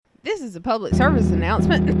This is a public service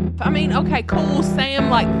announcement. I mean, okay, cool.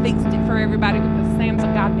 Sam, fixed it for everybody because Sam's a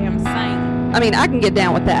goddamn saint. I mean, I can get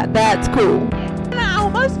down with that. That's cool. And I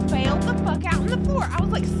almost fell the fuck out on the floor. I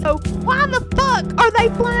was like, so why the fuck are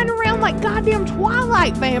they flying around like goddamn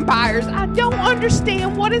Twilight vampires? I don't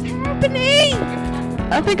understand what is happening.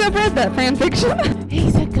 I think I've read that fan fiction.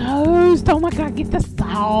 He's a ghost. Oh my God, get the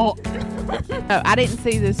salt. No, I didn't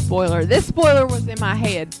see this spoiler. This spoiler was in my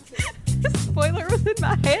head. This spoiler was in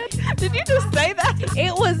my head? Did you just say that?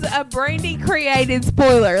 It was a Brandy created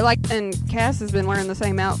spoiler. And Cass has been wearing the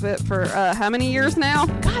same outfit for how many years now?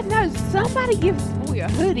 God knows, somebody give this boy a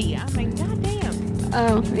hoodie. I mean, goddamn.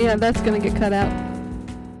 Oh, yeah, that's going to get cut out.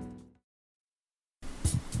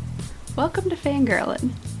 Welcome to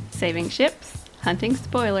Fangirlin', saving ships, hunting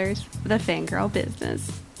spoilers, the fangirl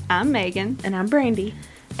business. I'm Megan. And I'm Brandy.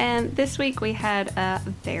 And this week we had a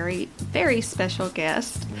very, very special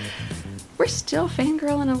guest. We're still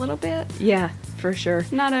fangirling a little bit. Yeah, for sure.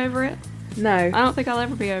 Not over it. No. I don't think I'll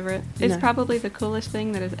ever be over it. It's No. probably the coolest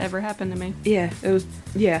thing that has ever happened to me. Yeah, it was,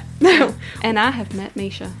 yeah. And I have met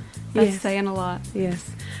Misha. That's Yes. saying a lot. Yes.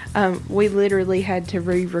 We literally had to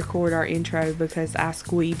re-record our intro because I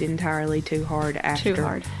squeezed entirely too hard after. Too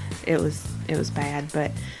hard. It was bad, but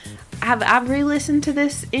I've re-listened to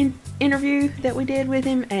this interview that we did with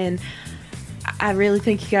him, and I really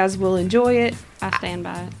think you guys will enjoy it. I stand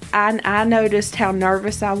by it. I noticed how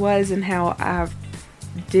nervous I was and how I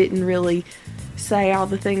didn't really say all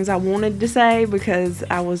the things I wanted to say because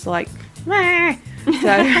I was like, meh.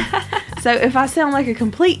 So if I sound like a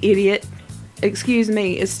complete idiot, excuse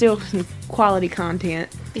me, it's still some quality content.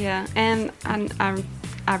 Yeah, and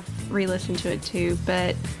I've re-listened to it too,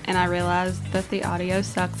 and I realized that the audio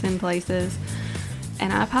sucks in places.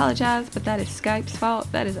 And I apologize, but that is Skype's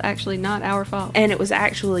fault. That is actually not our fault. And it was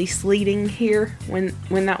actually sleeting here when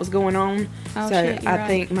that was going on. Oh, so shit, you're I right.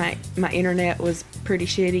 think my internet was pretty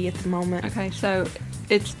shitty at the moment. Okay, so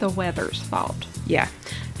it's the weather's fault. Yeah.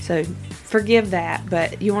 So forgive that.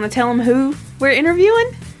 But you want to tell them who we're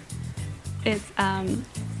interviewing? It's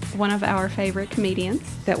one of our favorite comedians.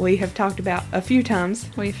 That we have talked about a few times.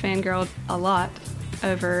 We fangirled a lot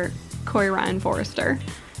over Corey Ryan Forrester.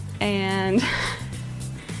 And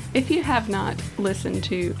if you have not listened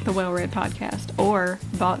to the Well Read podcast or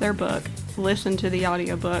bought their book, listened to the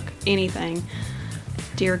audiobook, anything,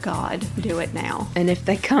 dear God, do it now. And if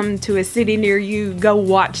they come to a city near you, go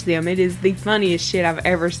watch them. It is the funniest shit I've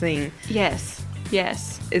ever seen. Yes.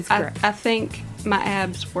 It's great. I think my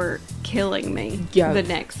abs were killing me Yo. the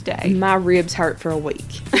next day. My ribs hurt for a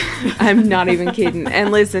week. I'm not even kidding.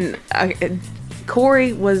 And listen,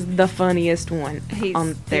 Corey was the funniest one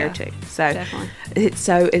on there too. So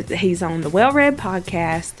definitely. He's on the Well Read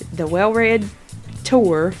podcast, the Well Read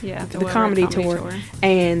tour, Yeah, the Well Read comedy comedy tour,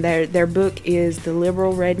 and their book is The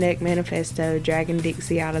Liberal Redneck Manifesto: Dragging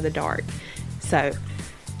Dixie Out of the Dark. So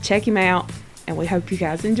check him out, and we hope you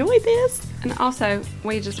guys enjoy this. And also,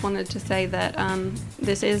 we just wanted to say that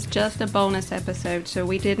this is just a bonus episode, so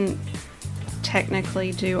we didn't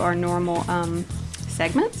technically do our normal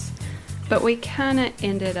segments, but we kind of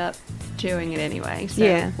ended up doing it anyway. So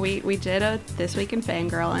Yeah. we did a This Week in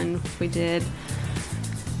Fangirl, and we did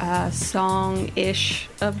a song-ish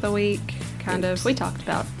of the week, kind of. We talked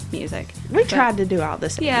about music. We tried to do all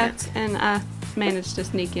this. Yeah, and I managed to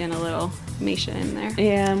sneak in a little Misha in there.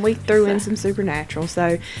 Yeah, and we threw in some Supernatural,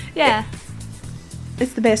 so Yeah.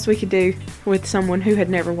 it's the best we could do with someone who had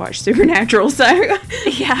never watched Supernatural, so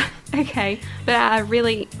Yeah, okay. But I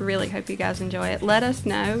really, really hope you guys enjoy it. Let us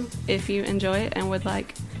know if you enjoy it and would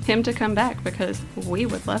like him to come back, because we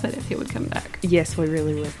would love it if he would come back. yes, we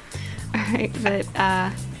really would. Alright, but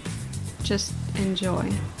just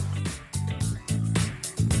enjoy.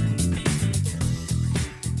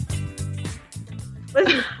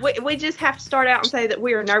 Listen, we just have to start out and say that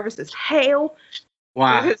we are nervous as hell.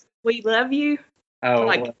 Why? Because we love you, Oh,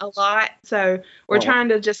 a lot, so we're Oh. trying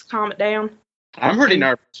to just calm it down. I'm pretty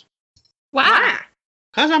nervous Why?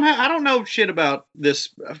 because I don't know shit about this.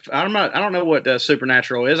 I don't know what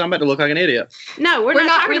Supernatural is. I'm about to look like an idiot. No, we're We're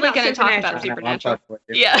not not really going to talk about Supernatural. I'm fucking with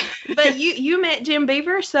you. Yeah. But you met Jim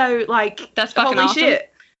Beaver, so That's fucking holy awesome. shit.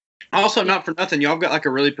 Also, not for nothing, y'all got like a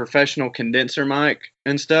really professional condenser mic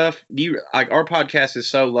and stuff. Our podcast is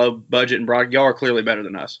so low budget and broad. Y'all are clearly better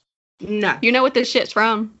than us. No. You know what this shit's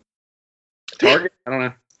from? Target? I don't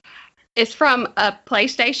know. It's from a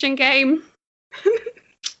PlayStation game.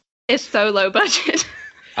 It's so low budget.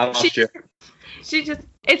 I lost you. She just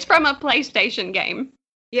It's from a PlayStation game.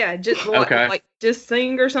 Yeah, just Okay. just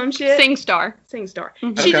sing or some shit. SingStar. SingStar.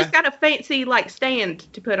 Mhm. She Okay. just got a fancy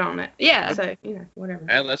stand to put on it. Yeah. So whatever.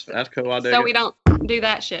 Yeah, that's cool. I do. So we don't do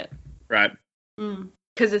that shit. Right. Mm.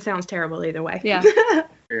 because it sounds terrible either way. Yeah.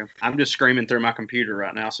 Yeah. I'm just screaming through my computer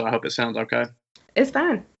right now, so I hope it sounds okay. It's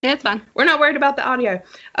fine. Yeah, it's fine. We're not worried about the audio.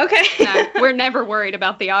 Okay. No, we're never worried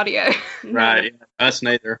about the audio. No. Right. Yeah, us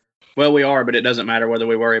neither. Well, we are, but it doesn't matter whether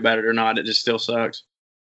we worry about it or not. It just still sucks.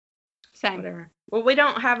 Same. Whatever. Well, we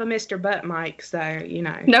don't have a Mr. Butt mic, so you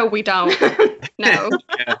know. No, we don't. No.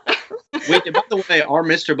 Yeah. By the way, our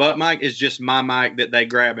Mr. Butt mic is just my mic that they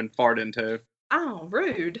grab and fart into. Oh,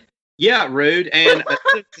 rude. Yeah, rude. And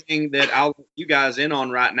another thing that I'll let you guys in on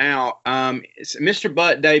right now, Mr.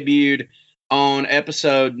 Butt debuted on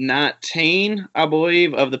episode 19, I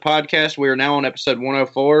believe, of the podcast. We are now on episode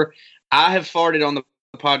 104. I have farted on the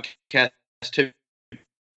podcast 2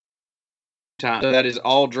 times. So that is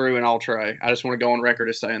all Drew and all Trey. I just want to go on record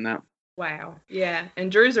as saying that. Wow. Yeah.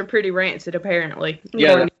 And Drew's are pretty rancid, apparently. Yeah,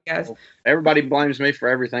 according to you guys. Everybody blames me for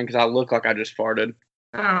everything because I look like I just farted.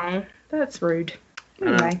 Oh, that's rude. I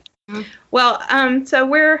know. Anyway. Well, so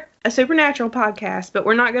we're a supernatural podcast, but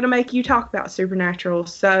we're not going to make you talk about supernatural.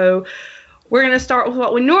 So we're going to start with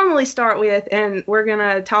what we normally start with, and we're going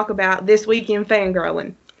to talk about this weekend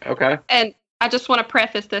fangirling. Okay. And I just want to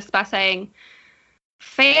preface this by saying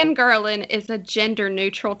fangirling is a gender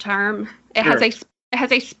neutral term. It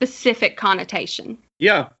has a specific connotation.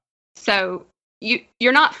 Yeah. So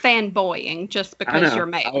you're not fanboying just because you're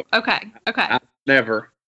male. Okay. Never.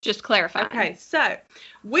 Just clarify. Okay, so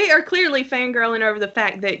we are clearly fangirling over the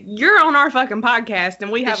fact that you're on our fucking podcast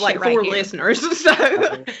and we have This like shit right 4 here. listeners.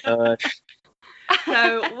 So, Uh,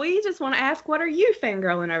 so we just want to ask, what are you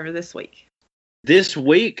fangirling over this week? This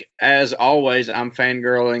week, as always, I'm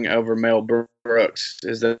fangirling over Mel Brooks.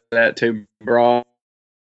 Is that too broad?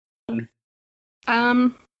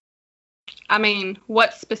 I mean,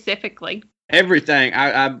 what specifically? Everything.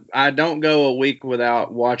 I don't go a week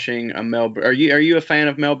without watching a Mel. Are you a fan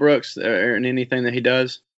of Mel Brooks and anything that he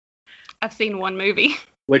does? I've seen one movie,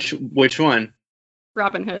 Which one?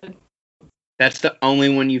 Robin Hood. That's the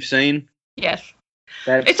only one you've seen? Yes,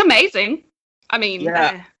 That's, it's amazing. I mean,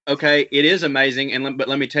 Yeah. Okay, it is amazing, but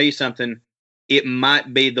let me tell you something. It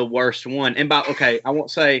might be the worst one. And I won't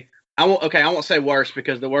say worst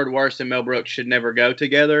because the word worst and Mel Brooks should never go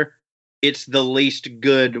together. It's the least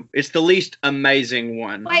good. It's the least amazing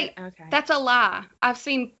one. wait, Okay. that's a lie. I've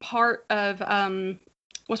seen part of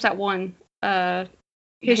what's that one?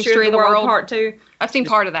 History of the World Part 2. I've seen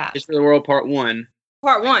part of that. History of the World Part 1.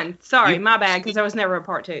 Part 1. Sorry, You- my bad, because there was never a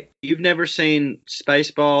Part 2. You've never seen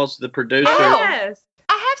Spaceballs, the producer? Oh! Yes.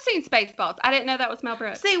 I have seen Spaceballs. I didn't know that was Mel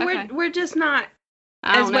Brooks. See, Okay. we're just not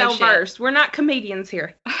I as don't know well shit. versed. We're not comedians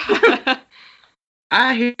here.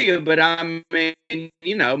 I hear you, but I mean,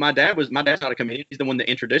 my dad's not a comedian. He's the one that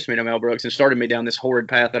introduced me to Mel Brooks and started me down this horrid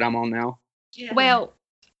path that I'm on now. Well,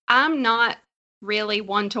 I'm not really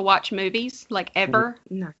one to watch movies, like ever.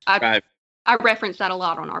 No. Right. I reference that a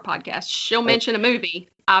lot on our podcast. She'll mention a movie.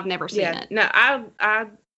 I've never seen Yeah. it. No,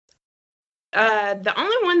 the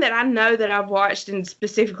only one that I know that I've watched, and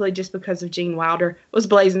specifically just because of Gene Wilder, was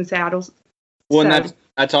Blazing Saddles. Well, and So-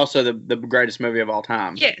 that's also the greatest movie of all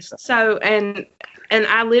time. Yes. So and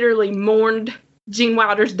I literally mourned Gene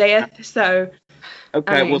Wilder's death. So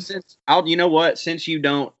Okay. I mean- Well, since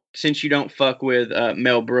you don't fuck with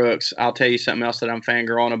Mel Brooks, I'll tell you something else that I'm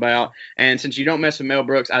fangirling about. And since you don't mess with Mel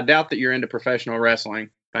Brooks, I doubt that you're into professional wrestling.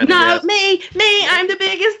 if I had to no, guess. me, I'm the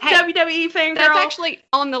biggest Hey, WWE fan girl. That's actually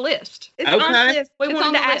on the list. It's on Okay. the list. We It's wanted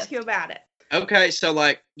on to the ask list. you about it. Okay. So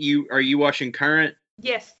are you watching current?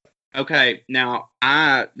 Yes. Okay, now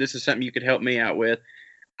this is something you could help me out with.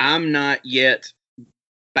 I'm not yet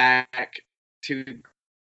back to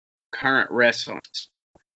current wrestling.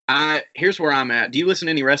 Here's where I'm at. Do you listen to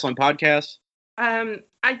any wrestling podcasts?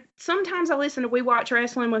 I sometimes listen to We Watch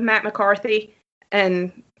Wrestling with Matt McCarthy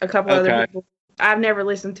and a couple other Okay. people. I've never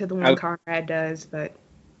listened to the one Okay. Conrad does, but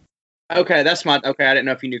Okay, I didn't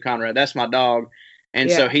know if you knew Conrad. That's my dog. And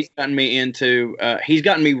so Yeah. he's gotten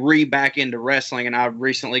me back into wrestling, and I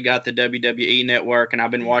recently got the WWE Network, and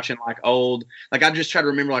I've been watching I just try to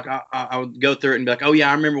remember, I would go through it and be like, oh yeah,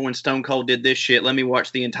 I remember when Stone Cold did this shit. Let me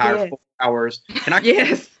watch the entire Yes. 4 hours.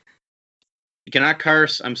 yes, Can I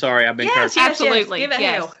curse? I'm sorry, I've been yes, cursing. Absolutely, Yes. Give it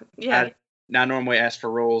yes. hell. Yeah. I normally ask for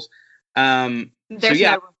rules. There's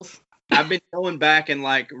yeah. no rules. I've been going back and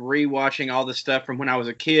rewatching all the stuff from when I was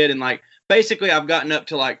a kid, and basically I've gotten up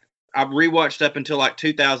to I've rewatched up until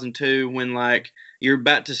 2002 when you're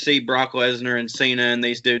about to see Brock Lesnar and Cena and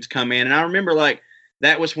these dudes come in, and I remember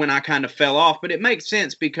that was when I kind of fell off, but it makes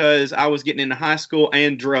sense because I was getting into high school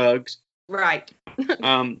and drugs. Right.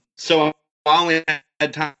 So I only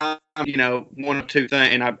had time, 1 or 2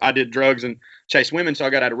 things, and I did drugs and chased women, so I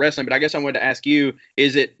got out of wrestling. But I guess I wanted to ask you: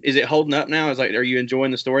 is it holding up now? Are you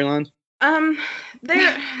enjoying the storylines?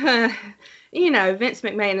 There, Vince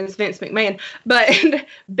McMahon is Vince McMahon, but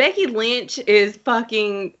Becky Lynch is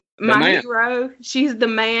fucking my hero. She's the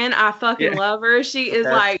man. I fucking love her. She is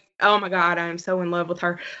like, oh my God, I am so in love with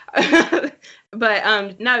her.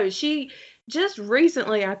 But no, she just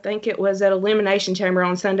recently, I think it was at Elimination Chamber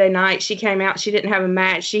on Sunday night, she came out. She didn't have a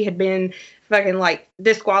match. She had been fucking like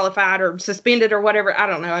disqualified or suspended or whatever. I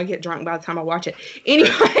don't know. I get drunk by the time I watch it.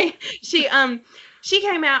 Anyway, she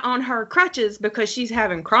came out on her crutches because she's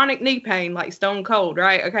having chronic knee pain like Stone Cold,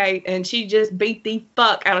 right? Okay. And she just beat the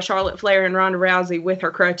fuck out of Charlotte Flair and Ronda Rousey with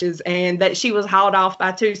her crutches, and that she was hauled off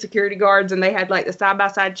by 2 security guards, and they had like the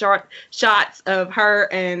side-by-side shots of her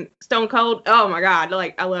and Stone Cold. Oh my God.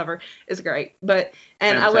 Like, I love her. It's great.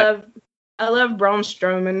 And I love Braun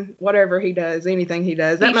Strowman, whatever he does, anything he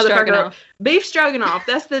does. That motherfucker, Beef Stroganoff.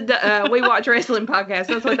 That's the We Watch Wrestling podcast.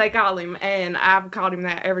 That's what they call him, and I've called him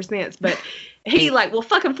that ever since. But he will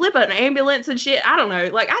fucking flip an ambulance and shit. I don't know.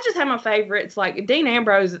 Like, I just have my favorites. Like, Dean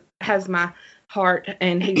Ambrose has my heart,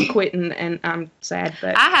 and he's quitting, and I'm sad.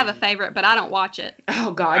 But I have a favorite, but I don't watch it.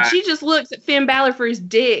 Oh God, she just looks at Finn Balor for his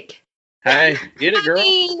dick. Hey, get it, girl. I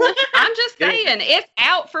mean, I'm just saying, it's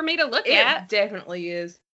out for me to look at. It definitely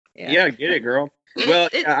is. Yeah, get it, girl. Well,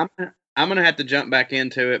 I'm going to have to jump back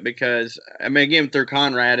into it because, I mean, again, through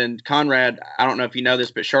Conrad, I don't know if you know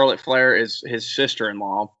this, but Charlotte Flair is his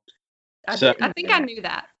sister-in-law. I think I knew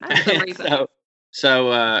that. That's the reason.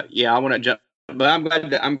 I want to jump, but I'm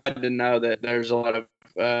glad to know that there's a lot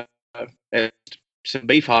of some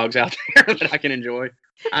beef hogs out there that I can enjoy.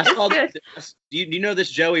 I saw this. Do you know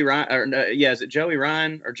this Joey Ryan? Is it Joey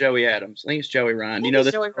Ryan or Joey Adams? I think it's Joey Ryan. Do you know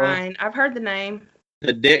this? Joey Ryan. I've heard the name.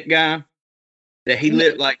 The dick guy. That he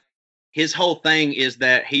lived like his whole thing is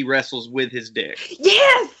that he wrestles with his dick.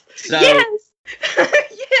 Yes. Yes.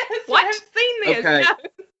 What? I've seen this. Okay. No.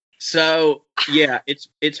 So yeah,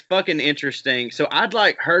 it's fucking interesting. So I'd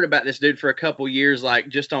heard about this dude for a couple years,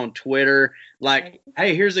 just on Twitter.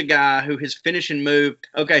 Hey, here's a guy who his finishing move.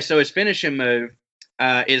 Okay, so his finishing move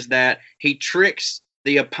is that he tricks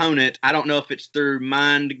the opponent. I don't know if it's through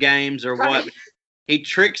mind games or what. But he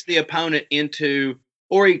tricks the opponent into,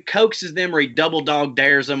 or he coaxes them, or he double dog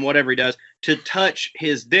dares them, whatever he does, to touch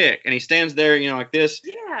his dick. And he stands there, like this,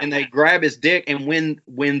 and they grab his dick. And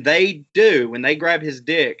when they grab his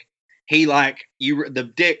dick, he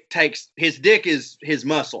the dick takes, his dick is his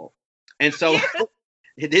muscle. And so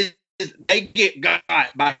they get got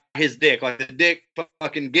by his dick. Like, the dick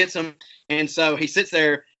fucking gets him. And so he sits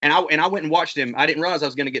there, and I went and watched him. I didn't realize I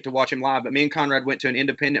was going to get to watch him live, but me and Conrad went to an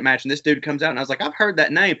independent match, and this dude comes out, and I was like, I've heard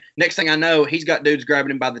that name. Next thing I know, he's got dudes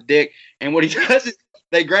grabbing him by the dick, and what he does is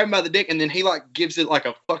they grab him by the dick, and then he gives it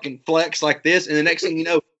a fucking flex like this, and the next thing you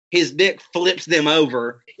know, his dick flips them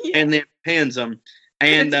over and then pins them.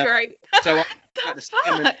 And great. So I got to see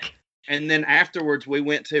him, and then afterwards we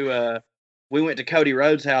went to Cody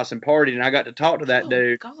Rhodes' house and partied, and I got to talk to that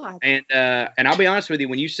dude. God. And I'll be honest with you,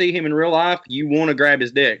 when you see him in real life, you want to grab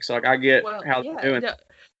his dick. So I get how they're doing. Yeah.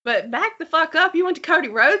 But back the fuck up, you went to Cody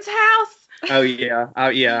Rhodes' house? Oh yeah,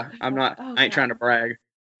 I'm not. I ain't trying to brag.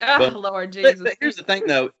 Oh, but, Lord Jesus. But here's the thing,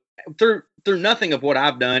 though. Through nothing of what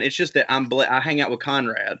I've done, it's just that I hang out with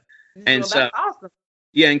Conrad, and so that's awesome.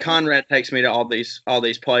 Yeah, and Conrad takes me to all these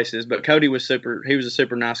places. But Cody was super. He was a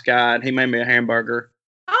super nice guy, and he made me a hamburger.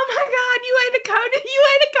 Oh my God! You ate a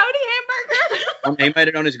Cody hamburger. He made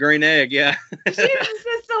it on his green egg. Yeah. Jesus,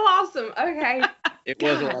 that's so awesome. Okay. It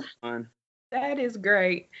was a lot of fun. That is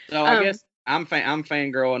great. So I guess I'm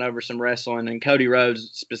fangirling over some wrestling, and Cody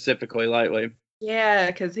Rhodes specifically lately. Yeah,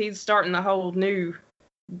 because he's starting the whole new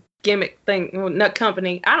gimmick thing, nut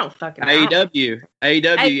company. I don't fucking know. AEW.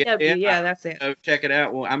 Yeah, that's it. So check it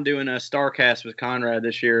out. Well, I'm doing a Starcast with Conrad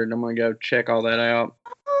this year, and I'm gonna go check all that out.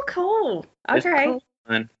 Oh, cool. Okay. Cool.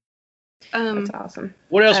 That's awesome.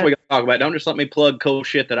 What else we gonna talk about? Don't just let me plug cool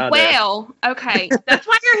shit that I do. Well, okay. That's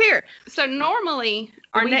why you're here. So normally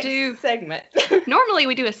segment. Normally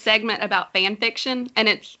we do a segment about fan fiction, and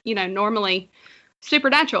it's normally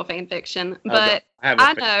supernatural fan fiction. But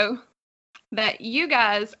I know that you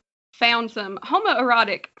guys found some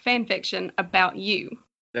homoerotic fan fiction about you.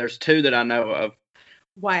 There's 2 that I know of.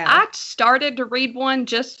 Wow. I started to read one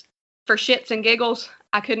just for shits and giggles.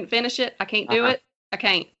 I couldn't finish it. I can't do it. I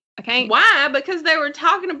can't. Why? Because they were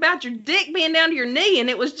talking about your dick being down to your knee, and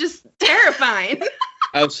it was just terrifying.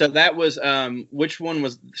 Oh, so that was which one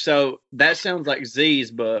was? So that sounds like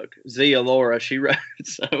Z's book. Z Alora, she wrote.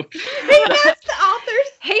 So he knows the authors.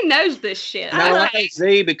 He knows this shit. No, I know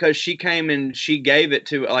Z because she came and she gave it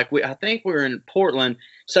to I think we were in Portland.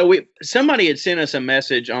 So somebody had sent us a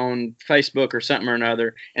message on Facebook or something or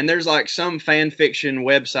another, and there's some fan fiction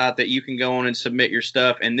website that you can go on and submit your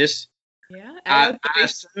stuff. And this Yeah. I AO3.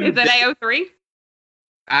 assume Is it AO3?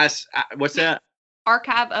 what's that?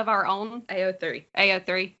 Archive of Our Own. AO3.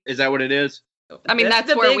 AO3. Is that what it is? I mean, that's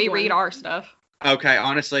the where big we one. read our stuff. Okay,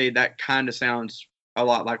 honestly, that kind of sounds a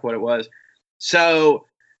lot like what it was. So,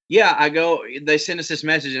 yeah, they send us this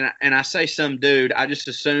message, and I say some dude. I just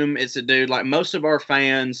assume it's a dude. Like, most of our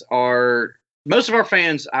fans, I don't know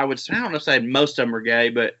if say most of them are gay,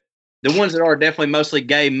 but the ones that are definitely mostly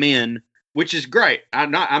gay men, which is great.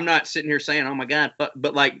 I'm not sitting here saying, oh my God,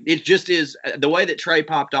 but like, it just is the way that Trey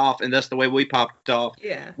popped off, and that's the way we popped off.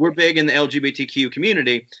 Yeah. We're big in the LGBTQ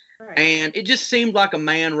community. Right. And it just seemed like a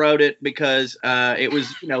man wrote it because it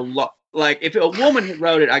was, like if a woman had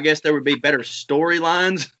wrote it, I guess there would be better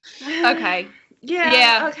storylines. Okay.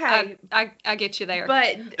 Yeah. Okay. I get you there.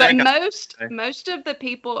 But Back up. most of the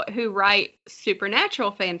people who write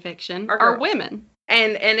supernatural fan fiction Are are girls. women.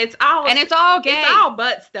 and it's all And it's all gay. It's all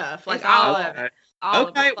butt stuff. Like It's all all- of it. All of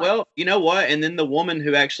Okay, it. well, you know what? And then the woman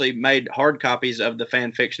who actually made hard copies of the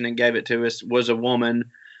fan fiction and gave it to us was a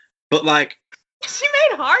woman. But like, She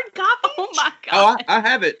made hard copies. Oh my oh, god. I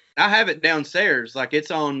have it. I have it downstairs. Like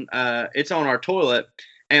it's on our toilet.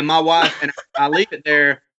 And my wife and I leave it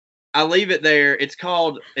there. It's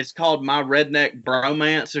called My Redneck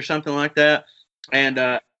Bromance or something like that.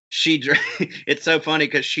 And it's so funny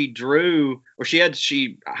because she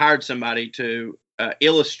hired somebody to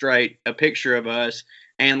illustrate a picture of us,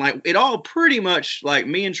 and like it all pretty much like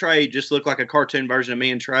me and Trey just look like a cartoon version of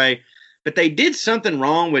me and Trey, but they did something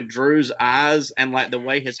wrong with Drew's eyes and like the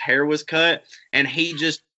way his hair was cut, and he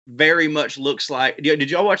just very much looks like. Did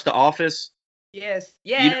y'all watch The Office? Yes.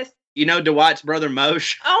 You know Dwight's brother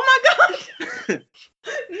Moshe. Oh my god.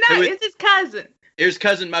 No, it's his cousin. Here's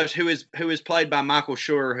cousin Moshe, who is played by Michael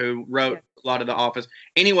Schur, who wrote a lot of The Office.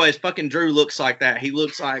 Anyways, fucking Drew looks like that. He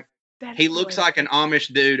looks like an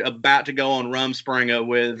Amish dude about to go on Rumspringa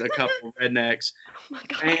with a couple of rednecks. Oh my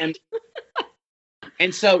god.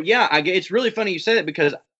 And so yeah, it's really funny you say that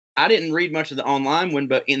because I didn't read much of the online one,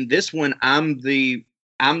 but in this one I'm the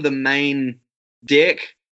main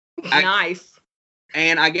dick. Nice.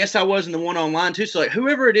 And I guess I wasn't the one online too. So like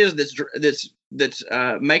whoever it is that's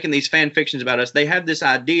making these fan fictions about us, they have this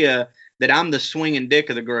idea that I'm the swinging dick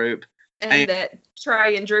of the group. And that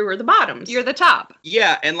Trey and Drew were the bottoms. You're the top.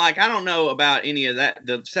 Yeah, and like I don't know about any of that,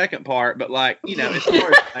 the second part, but like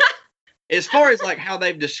as far as like how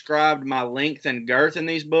they've described my length and girth in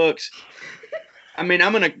these books, I mean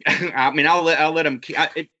I'll let them.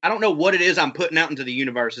 I don't know what it is I'm putting out into the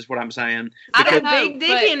universe is what I'm saying. I don't That know, big dick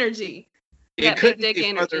but- energy. Yeah, It couldn't big be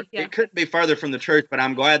dick further. energy, yeah. It couldn't be further from the truth, but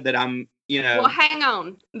I'm glad that I'm. Well, hang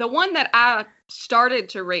on. The one that I started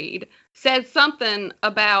to read said something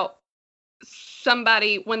about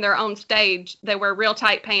somebody when they're on stage, they wear real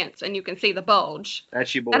tight pants and you can see the bulge.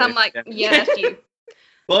 That's you, boy. And I'm like, yeah, that's you.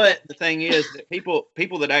 But the thing is that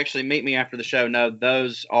people that actually meet me after the show know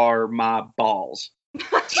those are my balls. We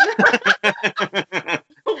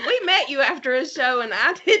met you after a show and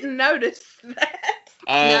I didn't notice that.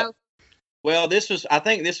 No. Well, I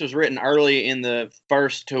think this was written early in the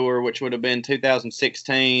first tour, which would have been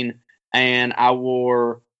 2016, and I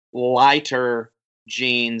wore lighter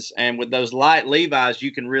jeans, and with those light Levi's,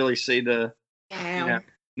 you can really see the. Wow.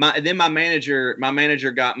 My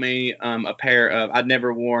manager got me a pair of. I'd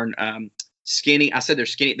never worn skinny. I said they're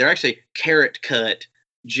skinny. They're actually carrot cut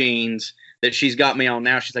jeans that she's got me on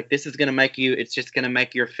now. She's like, it's just going to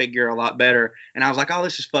make your figure a lot better. And I was like, oh,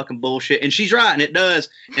 this is fucking bullshit. And she's right, and it does.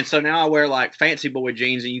 And so now I wear like fancy boy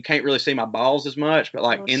jeans, and you can't really see my balls as much. But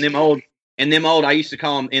like in them old, I used to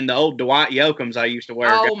call them, in the old Dwight Yoakums I used to wear.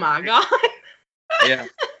 Oh my god. Yeah.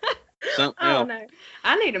 Something else. No.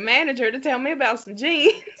 I need a manager to tell me about some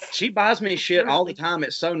jeans. She buys me shit all the time.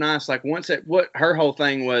 It's so nice. Like what her whole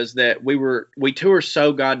thing was that we tour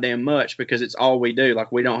so goddamn much because it's all we do.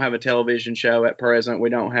 Like we don't have a television show at present. We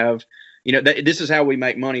don't have, this is how we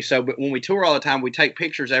make money. So, but when we tour all the time, we take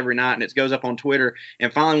pictures every night and it goes up on Twitter.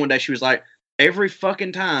 And finally one day she was like, every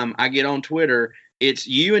fucking time I get on Twitter, it's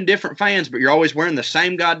you and different fans, but you're always wearing the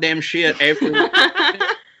same goddamn shit every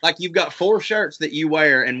Like you've got 4 shirts that you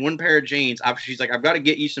wear and 1 pair of jeans. She's like, I've got to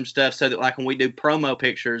get you some stuff so that like when we do promo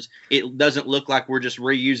pictures, it doesn't look like we're just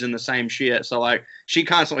reusing the same shit. So like she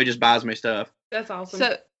constantly just buys me stuff. That's awesome.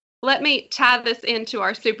 So let me tie this into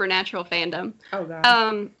our supernatural fandom. Oh god.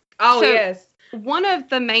 So Yes. one of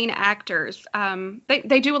the main actors,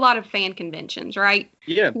 they do a lot of fan conventions, right?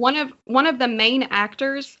 Yeah. One of the main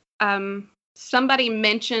actors somebody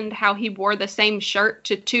mentioned how he wore the same shirt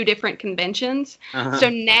to 2 different conventions. Uh-huh. So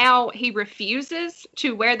now he refuses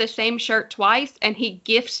to wear the same shirt twice, and he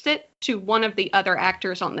gifts it to one of the other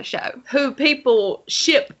actors on the show. Who people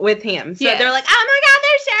ship with him. So Yes. they're like, oh my God,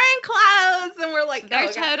 they're sharing clothes. And we're like, They're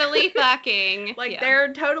oh, God. totally fucking. Like, yeah.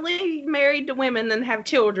 they're totally married to women and have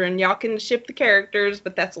children. Y'all can ship the characters,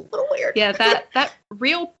 but that's a little weird. Yeah, that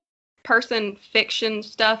real person fiction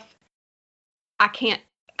stuff, I can't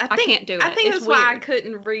do it. I think It's that's why I weird.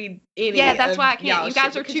 couldn't read any. Yeah, that's of why I can't. y'all You guys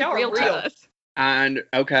shit, are because too y'all real to us. And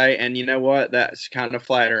okay, and you know what? That's kind of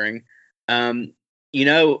flattering.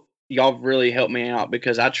 Y'all really helped me out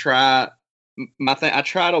because I try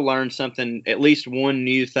to learn something, at least one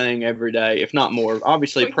new thing every day, if not more.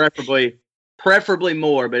 Obviously, preferably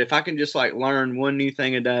more, but if I can just like learn one new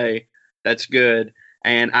thing a day, that's good.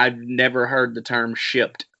 And I've never heard the term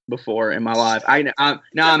shipped before in my life. I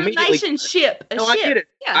immediately relationship. No, I get it.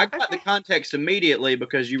 Yeah, I got the context immediately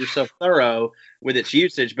because you were so thorough with its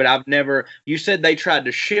usage, but I've never. You said they tried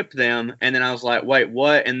to ship them, and then I was like, "Wait,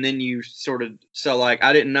 what?" And then you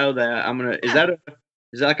I didn't know that.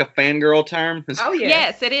 Is that like a fangirl term? Oh yeah.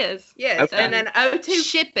 Yes, it is. Yes. Okay. And an O2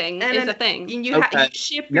 Shipping and is an- a thing. and you Okay. you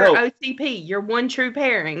ship your No. OTP, your one true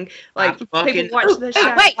pairing. Like fucking- people watch the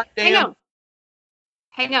show. Wait, Damn.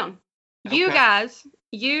 hang on. You Okay. guys,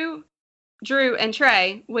 Drew, and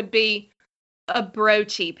Trey would be a bro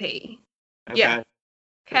TP. Yeah.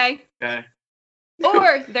 Okay? Okay.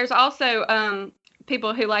 Or there's also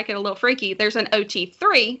people who like it a little freaky. There's an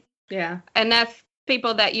OT3, Yeah. and that's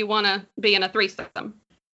people that you want to be in a threesome.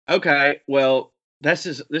 Okay. Well, this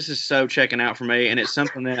is so checking out for me, and it's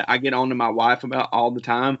something that I get on to my wife about all the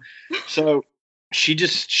time. So she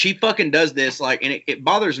fucking does this, like, and it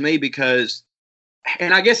bothers me because,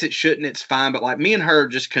 and I guess it shouldn't, it's fine, but like me and her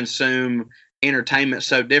just consume entertainment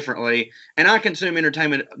so differently, and I consume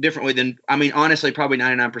entertainment differently than, honestly, probably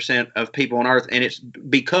 99% of people on earth, and it's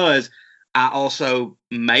because I also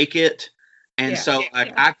make it. And Yeah. so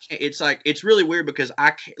like I can't, it's really weird because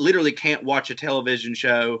literally can't watch a television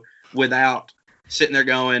show without sitting there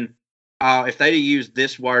going, if they'd have used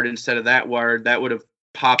this word instead of that word, that would have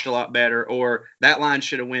popped a lot better, or that line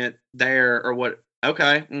should have went there, or what.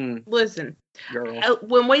 Okay. Listen, Girl.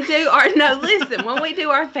 when we do our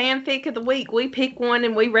fanfic of the week, we pick one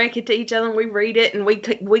and we rec it to each other and we read it and we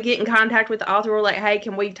get in contact with the author. We're like, hey,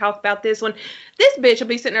 can we talk about this one? This bitch will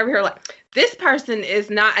be sitting over here like, this person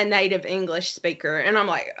is not a native English speaker, and I'm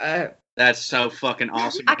like, That's so fucking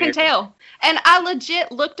awesome. I can tell. And I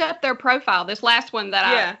legit looked up their profile, this last one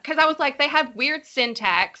because I was like, they have weird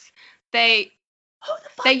syntax. They who the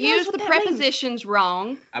fuck They knows use what the that means? prepositions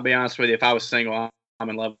wrong. I'll be honest with you. If I was single, I'm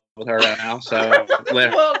in love with her right now. So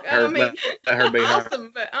let Well, her, I mean, let her be her.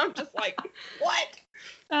 awesome, but I'm just like, what?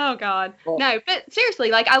 Oh God. Well, No, but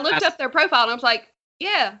seriously, like I looked up their profile and I was like,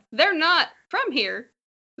 yeah, they're not from here.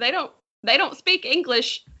 They don't speak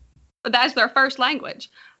English. That's their first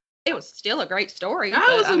language. It was still a great story. That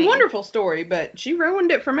but, was a wonderful story, but she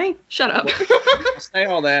ruined it for me. Shut up. I say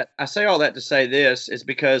all that to say this is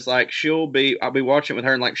because like I'll be watching with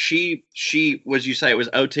her, and like she was, you say it was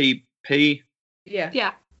OTP? Yeah.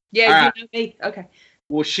 Yeah. Yeah, All right. you know me. Okay.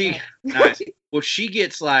 Well, nice. Well, she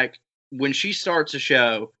gets like, when she starts a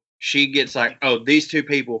show, she gets like, oh, these two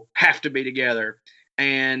people have to be together,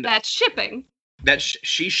 and That's shipping.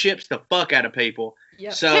 she ships the fuck out of people.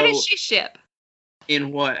 Yep. So Who does she ship?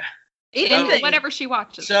 in what? In Anything. whatever she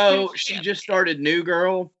watches. So Who does she ship? just started New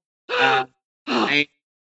Girl. And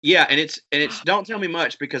it's don't tell me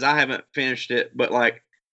much because I haven't finished it, but like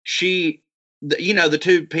the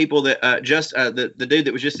two people that the dude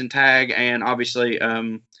that was just in Tag, and obviously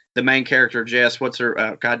the main character Jess, what's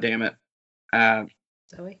her god damn it,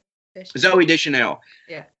 Zoe Deschanel.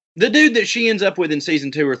 Yeah. The dude that she ends up with in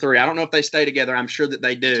season 2 or 3, I don't know if they stay together. I'm sure that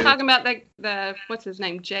they do. Talking about the what's his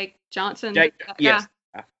name, Jake Johnson. Jake, yes.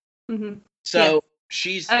 Mm-hmm. So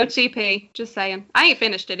she's OTP. Just saying. I ain't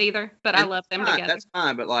finished it either, but I love them fine, together. that's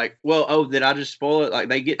fine, but like, did I just spoil it? Like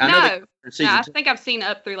they get, I know No, in season I 2. think I've seen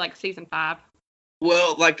up through like season 5.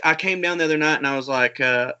 Well, like I came down the other night and I was like,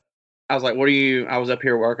 what are you? I was up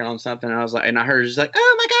here working on something. And I was like, and I heard her just like,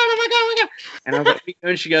 oh my god, oh my god, oh my god. And I was like, what are you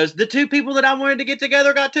doing? She goes, the two people that I wanted to get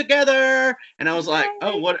together got together. And I was like,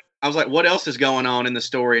 oh, what? I was like, what else is going on in the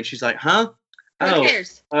story? And she's like, huh? Who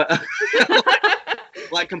cares?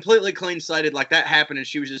 Like completely clean slated, like that happened, and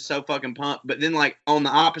she was just so fucking pumped. But then, like on the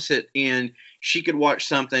opposite end, she could watch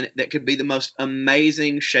something that could be the most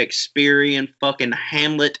amazing Shakespearean fucking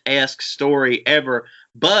Hamlet-esque story ever.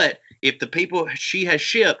 But if the people she has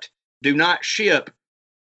shipped do not ship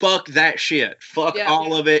fuck that shit. Fuck Yeah.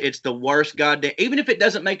 all of it. It's the worst goddamn. Even if it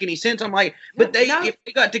doesn't make any sense, I'm like, but No. if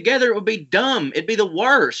they got together, it would be dumb. It'd be the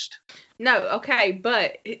worst. No, okay,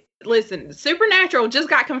 but listen, Supernatural just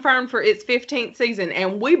got confirmed for its 15th season,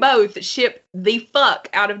 and we both ship the fuck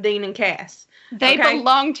out of Dean and Cass. They Okay.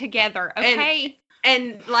 belong together, okay?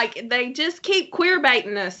 And like, they just keep queer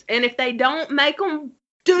baiting us, and if they don't make them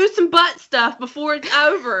do some butt stuff before it's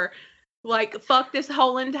over, like, fuck this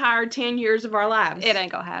whole entire 10 years of our lives. It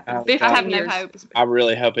ain't gonna happen. Oh, 15 I have no years. hope. I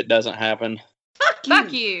really hope it doesn't happen.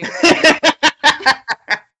 Fuck you.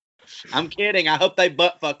 I'm kidding. I hope they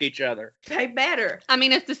butt fuck each other. They better. I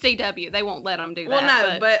mean, it's the CW. They won't let them do Well,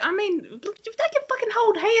 that. no, but I mean, if they can fucking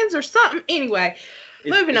hold hands or something. Anyway,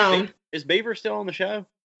 moving on. Is Beaver still on the show?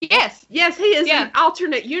 yes. Yes, he is Yeah. an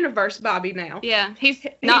alternate universe Bobby now. Yeah, he's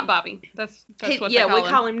not Bobby. That's what Yeah, they we call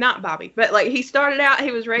call him. him not Bobby. But like, he started out, he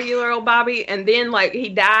was regular old Bobby, and then like he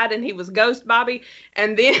died and he was ghost Bobby,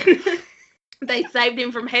 and then they saved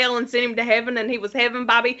him from hell and sent him to heaven, and he was heaven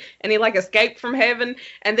Bobby, and he like escaped from heaven,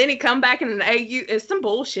 and then he come back in an AU. It's some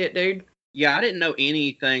bullshit, dude. Yeah, I didn't know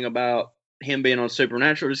anything about him being on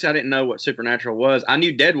Supernatural. Just I didn't know what Supernatural was. I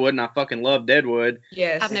knew Deadwood, and I fucking loved Deadwood.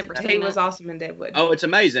 Yes, I've never he seen was that. awesome in Deadwood. Oh, it's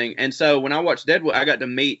amazing. And so when I watched Deadwood, I got to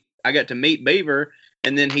meet Beaver,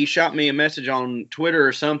 and then he shot me a message on Twitter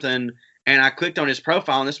or something, and I clicked on his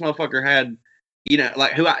profile, and this motherfucker had,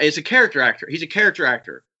 like it's a character actor. He's a character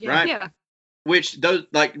actor, Yeah. right? Yeah. Which those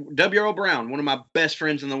like W. Earl Brown, one of my best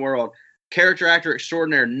friends in the world, character actor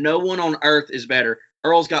extraordinaire. No one on earth is better.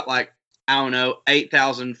 Earl's got like, I don't know,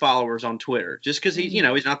 8,000 followers on Twitter, just because he's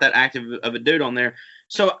he's not that active of a dude on there.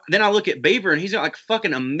 So then I look at Beaver and he's got like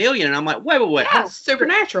fucking 1 million, and I'm like, wait, Yeah, how,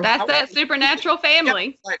 Supernatural. That's that supernatural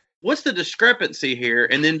family. like, what's the discrepancy here?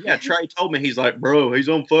 And then Trey told me, he's like, bro, he's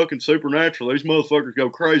on fucking Supernatural. These motherfuckers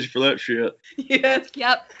go crazy for that shit. Yes.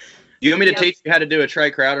 Yep. You want me to Yep. teach you how to do a Trey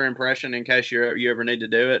Crowder impression in case you ever need to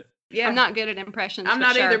do it? Yeah. I'm not good at impressions. I'm but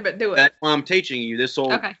not sure. either, but do it. That's why I'm teaching you. This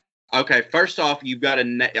will. Okay. Okay, first off, you've got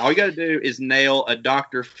to all you got to do is nail a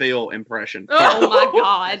Dr. Phil impression. Oh my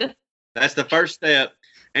god. That's the first step.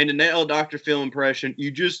 And to nail a Dr. Phil impression, you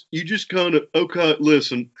just kind of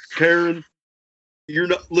listen, Karen, you're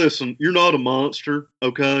not a monster,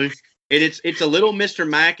 okay? And it's a little Mr.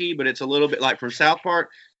 Mackey, but it's a little bit like from South Park.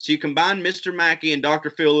 So you combine Mr. Mackey and Dr.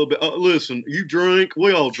 Phil a little bit. Listen, you drink,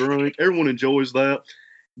 we all drink, everyone enjoys that.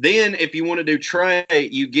 Then, if you want to do Trey,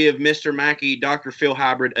 you give Mr. Mackey, Dr. Phil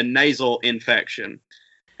hybrid a nasal infection.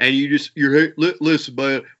 And listen,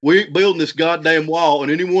 man, we ain't building this goddamn wall,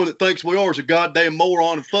 and anyone that thinks we are is a goddamn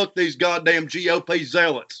moron, and fuck these goddamn GOP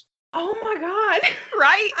zealots. Oh my god.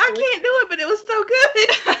 Right? I can't do it, but it was so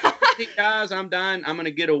good. Hey, guys, I'm dying. I'm going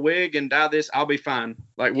to get a wig and dye this. I'll be fine.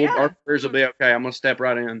 Like, Yeah. our careers will be okay. I'm going to step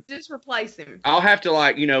right in. Just replace him. I'll have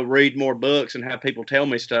to, read more books and have people tell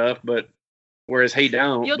me stuff, but whereas he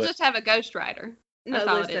don't. You'll but- just have a ghostwriter. No, That's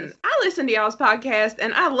all it listen. is. I listen to y'all's podcast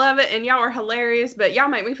and I love it, and y'all are hilarious, but y'all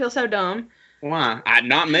make me feel so dumb. Why?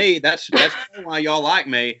 Not me. That's why y'all like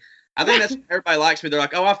me. I think that's why everybody likes me. They're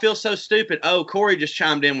like, oh, I feel so stupid. Oh, Corey just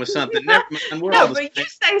chimed in with something. Never mind. We're all No, the but you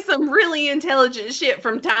same. say some really intelligent shit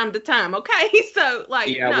from time to time, okay? So, like,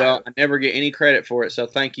 Yeah, no. well, I never get any credit for it, so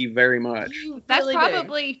thank you very much. You That's really do.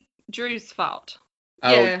 probably Drew's fault.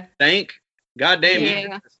 Oh, Yeah. thank? God damn Yeah. you,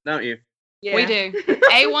 do this, don't you? Yeah. We do.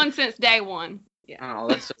 A1 since day one. Oh,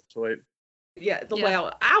 that's so sweet. Yeah, Yeah.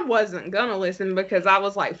 well, I wasn't gonna listen because I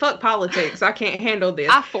was like, fuck politics. I can't handle this.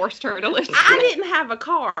 I forced her to listen. I didn't have a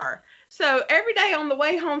car. So every day on the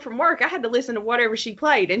way home from work, I had to listen to whatever she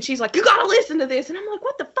played. And she's like, you gotta listen to this. And I'm like,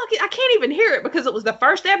 what the fuck? I can't even hear it because it was the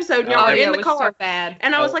first episode and y'all Oh, were yeah, in it the was car. so bad.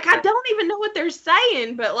 And I was Oh, like, okay. I don't even know what they're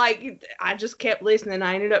saying. But like, I just kept listening.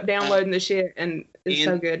 I ended up downloading the shit and it's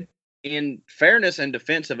so good. In fairness and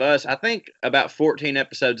defense of us, I think about 14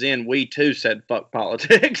 episodes in, we too said fuck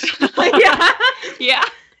politics. Yeah. Yeah.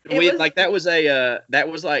 It We was-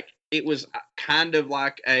 like it was kind of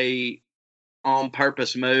like a on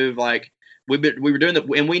purpose move. Like we were doing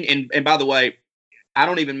and by the way, I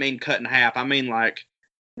don't even mean cut in half. I mean like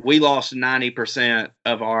we lost 90%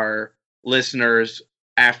 of our listeners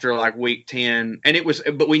after like week 10, and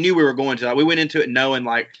but we knew we were going to. Like, we went into it knowing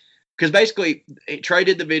like. Because basically, Trey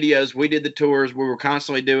did the videos, we did the tours, we were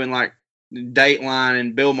constantly doing like Dateline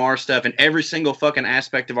and Bill Maher stuff, and every single fucking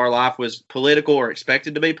aspect of our life was political or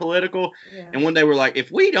expected to be political. Yeah. And one day we're like, if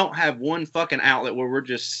we don't have one fucking outlet where we're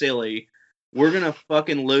just silly, we're gonna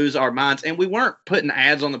fucking lose our minds. And we weren't putting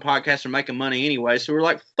ads on the podcast or making money anyway, so we're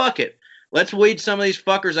like, fuck it. Let's weed some of these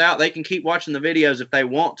fuckers out. They can keep watching the videos if they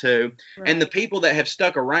want to. And the people that have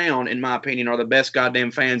stuck around, in my opinion, are the best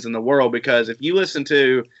goddamn fans in the world. Because if you listen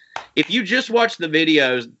to if you just watch the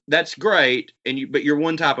videos, that's great, but you're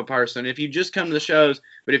one type of person. If you just come to the shows,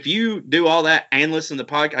 but if you do all that and listen to the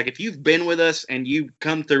podcast, like if you've been with us and you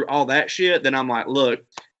come through all that shit, then I'm like, look,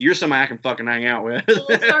 you're somebody I can fucking hang out with. Full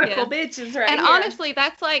circle Yeah. bitches, right? And here. honestly,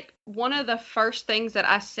 that's like one of the first things that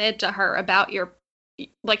I said to her about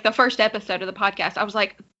like the first episode of the podcast. I was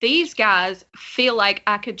like, these guys feel like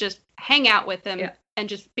I could just hang out with them Yeah. and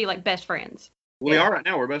just be like best friends. We are right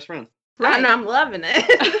now. We're best friends. Right, I'm loving it.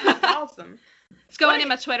 It's awesome. It's going in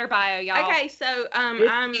my Twitter bio, y'all. Okay, so I'm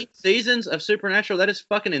 15 seasons of Supernatural. That is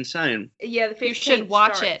fucking insane. yeah. The 15th You should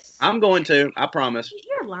watch it. starts. I'm going to. I promise.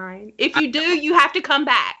 You're lying. If you do, you have to come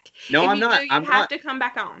back. No, if I'm you not. Do, you I'm have not. to come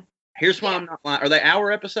back on. Here's why I'm not lying. Are they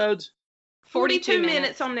hour episodes? 42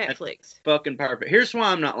 minutes on Netflix. Fucking perfect. Here's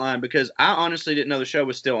why I'm not lying, because I honestly didn't know the show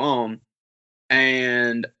was still on,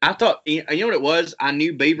 and I thought, you know what it was? I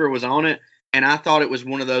knew Beaver was on it, and I thought it was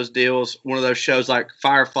one of those deals, one of those shows like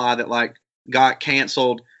Firefly that like got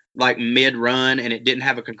canceled like mid-run and it didn't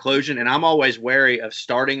have a conclusion. And I'm always wary of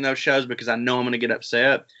starting those shows because I know I'm going to get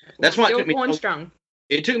upset. That's why Still it took going me. strong.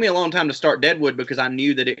 It took me a long time to start Deadwood because I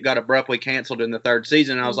knew that it got abruptly canceled in the third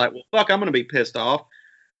season. And I was like, well, fuck, I'm going to be pissed off.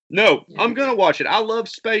 No, I'm going to watch it. I love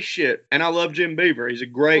space shit, and I love Jim Beaver. He's a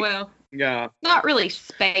great guy. Not really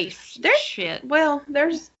space shit. Well,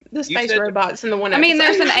 there's the space said- robots in the one I episode. mean,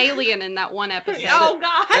 there's an alien in that one episode. Oh,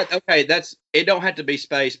 God. Okay, it don't have to be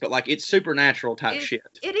space, but like it's supernatural type shit.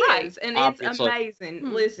 It Right. is, and Obviously. it's amazing.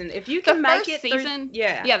 Hmm. Listen, if you The can make first it season, through,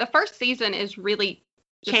 yeah. Yeah, the first season is really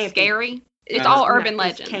just Campy. scary. It's Uh, all No, urban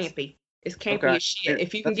it's legends. campy. It's campy Okay. as shit.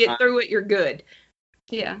 If you can That's get fine. through it, you're good.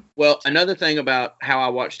 Yeah. Well, another thing about how I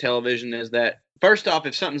watch television is that first off,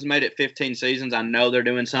 if something's made it 15 seasons, I know they're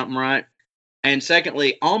doing something right. And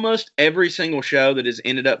secondly, almost every single show that has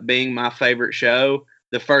ended up being my favorite show,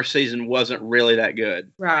 the first season wasn't really that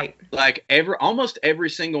good. Right. Like almost every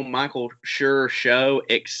single Michael Schur show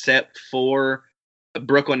except for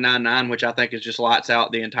Brooklyn Nine-Nine, which I think is just lights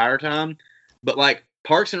out the entire time. But like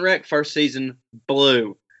Parks and Rec first season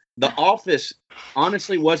blew. The Office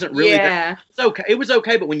honestly wasn't really that. Yeah. It's okay. It was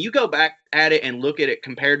okay, but when you go back at it and look at it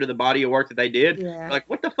compared to the body of work that they did, Yeah. like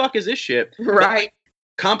what the fuck is this shit? Right.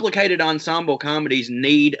 Complicated ensemble comedies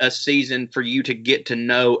need a season for you to get to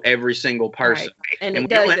know every single person. Right. And And it we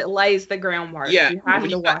don't does. have- It lays the groundwork. Yeah, You have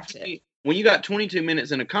when to you got watch it. When you got 22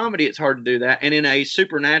 minutes in a comedy, it's hard to do that. And in a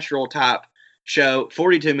supernatural type show,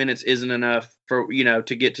 42 minutes isn't enough for,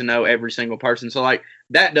 to get to know every single person. So like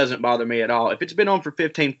that doesn't bother me at all. If it's been on for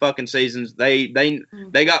 15 fucking seasons, they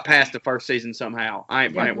got past the first season somehow. I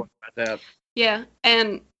ain't worried about that. Yeah.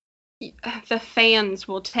 And the fans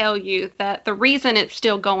will tell you that the reason it's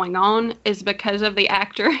still going on is because of the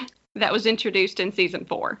actor that was introduced in season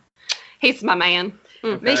 4. He's my man.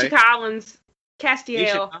 Okay. Misha Collins, Keisha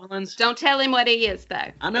Castiel. Collins. Don't tell him what he is, though.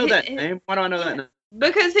 I know that name. Why do I know that name?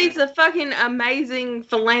 Because he's a fucking amazing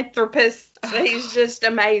philanthropist. He's just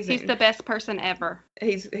amazing. He's the best person ever.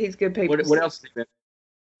 He's good people. What else? Has he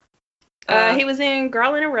been? He was in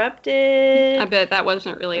Girl Interrupted. I bet that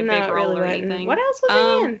wasn't really a No, big it role really or wasn't. anything. What else was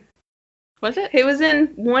he in? Was it? He was in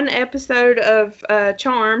one episode of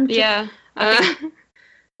Charmed. Yeah.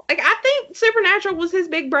 I think Supernatural was his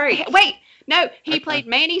big break. Wait, no, he Okay. played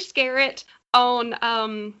Manny Scarrett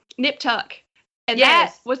on Nip Tuck. And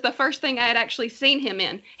Yes. that was the first thing I had actually seen him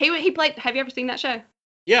in. He played, have you ever seen that show?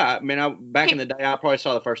 Yeah, I mean, back in the day, I probably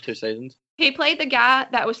saw the first 2 seasons. He played the guy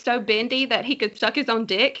that was so bendy that he could suck his own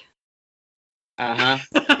dick. Uh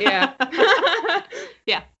huh. Yeah.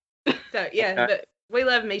 Yeah. So yeah, but we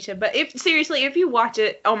love Misha. But if you watch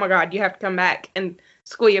it, oh my God, you have to come back and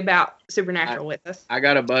squee about Supernatural with us. I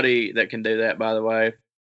got a buddy that can do that, by the way.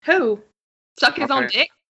 Who? Suck his own Okay. dick?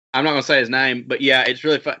 I'm not gonna say his name, but yeah, it's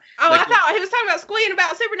really fun. Oh, Like- I thought he was talking about squeeing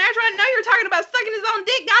about Supernatural. I didn't know you were talking about sucking his own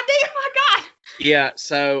dick. Goddamn, my God. Yeah,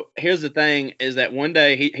 so here's the thing: is that one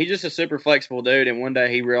day he's just a super flexible dude, and one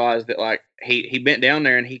day he realized that like he bent down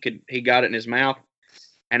there and he got it in his mouth,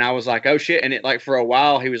 and I was like, oh shit! And it like for a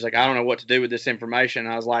while he was like, I don't know what to do with this information.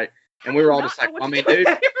 And I was like, and we were all just like, I mean, dude.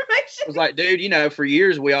 I was like, dude, for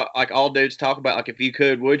years we all dudes talk about like if you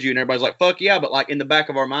could, would you? And everybody's like, fuck yeah, but like in the back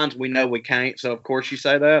of our minds we know we can't, so of course you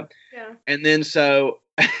say that. Yeah. And then so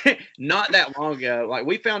not that long ago, like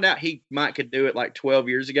we found out he could do it like 12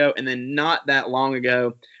 years ago, and then not that long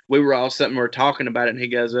ago we were all sitting, we were talking about it, and he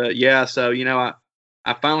goes, yeah, so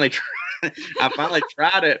I finally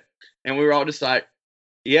tried it, and we were all just like,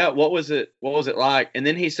 yeah, what was it like? And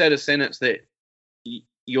then he said a sentence that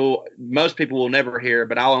most people will never hear,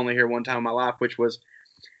 but I'll only hear one time in my life, which was,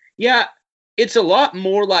 yeah, it's a lot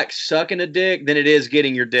more like sucking a dick than it is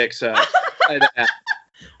getting your dick sucked. Say that.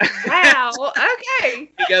 Wow.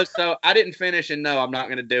 Okay. He goes, so I didn't finish, and no, I'm not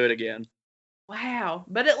going to do it again. Wow.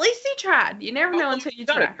 But at least he tried. You never know until you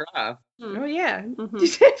try. Gotta try. Oh yeah. Mhm. You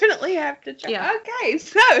definitely have to try. Yeah. Okay.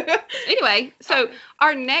 So Anyway, so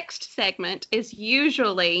our next segment is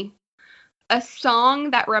usually a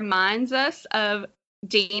song that reminds us of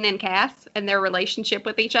Dean and Cass and their relationship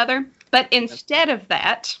with each other. But instead of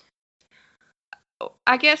that,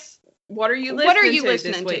 I guess, what are you what are listening you to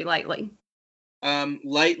listening this to week? lately?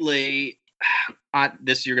 Lately,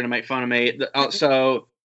 you're gonna make fun of me. So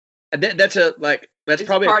that's a like that's Is it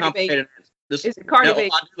probably a Cardi B? complicated. This, Is it Cardi no,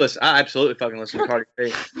 B? I absolutely fucking listen to Cardi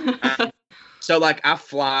B. So like I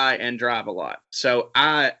fly and drive a lot, so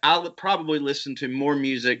I would probably listen to more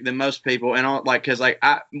music than most people, and because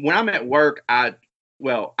when I'm at work, I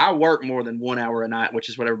work more than 1 hour a night, which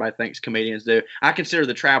is what everybody thinks comedians do. I consider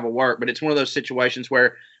the travel work, but it's one of those situations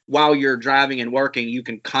where while you're driving and working, you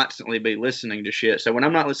can constantly be listening to shit. So when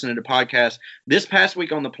I'm not listening to podcasts, this past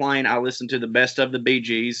week on the plane, I listened to the best of the Bee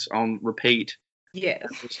Gees on repeat. Yes.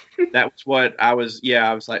 That was what I was. Yeah,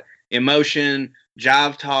 I was like emotion,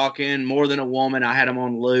 jive talking, more than a woman. I had them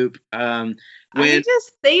on loop. I When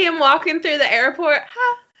just see him walking through the airport.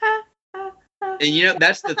 Ha ha ha. Ha. and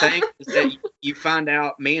that's the thing is that you find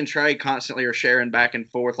out. Me and Trey constantly are sharing back and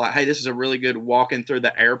forth. Like, hey, this is a really good walking through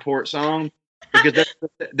the airport song because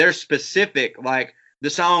they're specific. Like the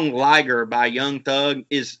song "Liger" by Young Thug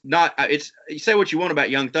is not. It's you say what you want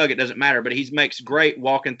about Young Thug, it doesn't matter. But he makes great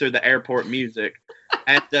walking through the airport music.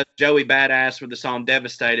 And Joey Badass with the song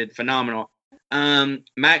 "Devastated," phenomenal.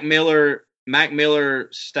 Mac Miller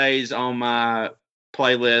stays on my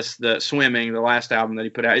playlist. The Swimming, the last album that he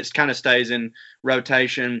put out, it kind of stays in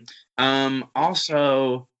rotation.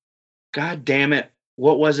 Also, God damn it,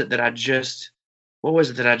 what was it that I just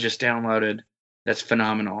downloaded? That's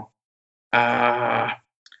phenomenal.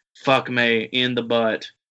 Fuck me in the butt.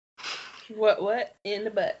 What in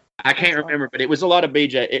the butt? I can't remember, but it was a lot of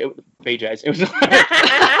BJs. It was.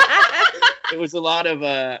 It was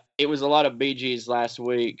a lot of Bee Gees last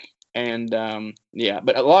week, and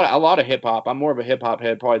but a lot of hip hop. I'm more of a hip hop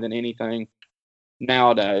head probably than anything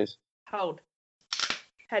nowadays. Hold.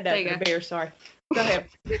 Had There that you for the go. beer. Sorry. Go ahead.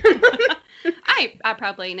 I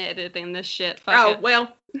probably ain't editing this shit. Fuck Oh it.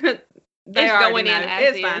 well. They It's already going in know. as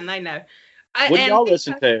It's is. fine. They know. What do y'all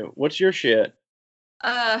listen to? What's your shit?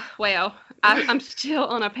 Well, I'm still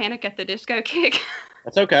on a Panic at the Disco kick.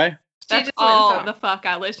 That's okay. That's just went and all saw 'em. the fuck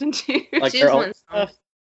I listen to. Like She their just old went and saw 'em. stuff.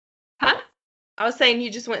 Huh? I was saying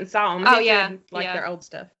you just went and saw them. Oh, yeah, like yeah. their old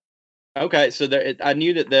stuff. Okay, so I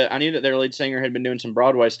knew that their lead singer had been doing some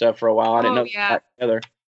Broadway stuff for a while. I didn't know they yeah. were back together.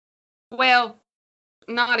 Well,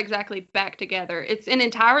 not exactly back together. It's an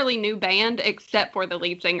entirely new band except for the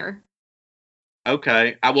lead singer.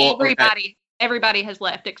 Okay, Everybody has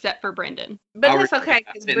left except for Brendan. But I that's really- okay I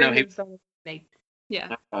because didn't know he- Brendan's on the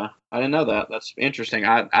Yeah. I didn't know that. That's interesting.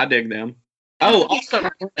 I dig them. Oh, He's also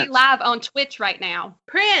currently Prince. live on Twitch right now.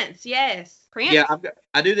 Prince. Yes. Prince? Yeah,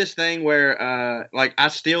 I do this thing where I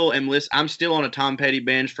still am I'm still on a Tom Petty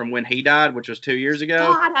binge from when he died, which was 2 years ago.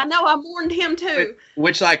 God, I know. I mourned him too.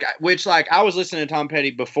 Which I was listening to Tom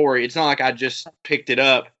Petty before. It's not like I just picked it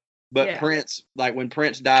up. But Yeah. Prince, like when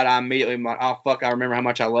Prince died, I immediately am like, oh fuck, I remember how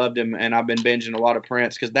much I loved him, and I've been binging a lot of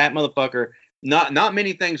Prince because that motherfucker. Not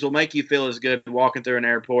many things will make you feel as good walking through an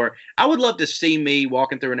airport. I would love to see me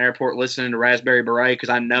walking through an airport listening to Raspberry Beret because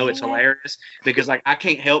I know it's hilarious. Because like I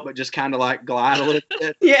can't help but just kind of like glide a little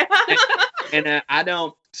bit. Yeah. And I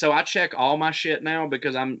don't. So I check all my shit now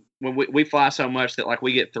because when we fly so much that like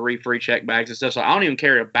we get 3 free check bags and stuff. So I don't even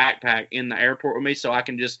carry a backpack in the airport with me, so I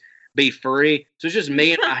can just be free. So it's just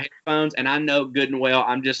me and my headphones, and I know good and well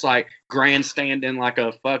I'm just like grandstanding like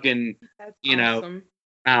a fucking That's know, awesome.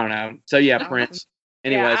 I don't know. So yeah, Awesome. Prince.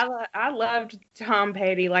 Anyways, Yeah, I loved Tom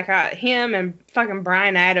Petty. Like him and fucking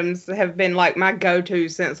Bryan Adams have been like my go-to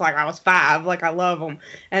since like I was 5. Like I love them.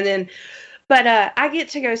 And then, but I get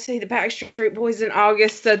to go see the Backstreet Boys in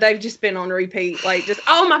August, so they've just been on repeat. Like just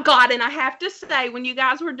oh my god! And I have to say, when you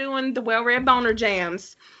guys were doing the Well Red Boner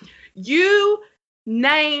jams, you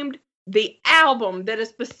named the album that a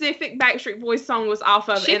specific Backstreet Boys song was off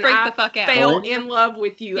of, She and freaked I the fuck out. fell in love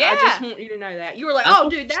with you. I Yeah. just want you to know that. You were like, oh,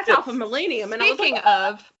 dude, that's off of Millennium. And I was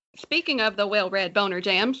like, Speaking of the Well Red Boner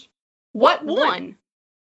Jams, what won?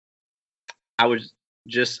 I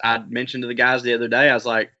mentioned to the guys the other day, I was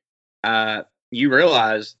like, you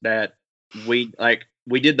realize that we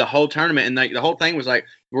did the whole tournament, and the whole thing was like,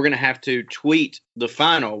 we're going to have to tweet the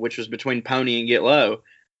final, which was between Pony and Get Low.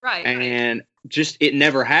 Right. And just, it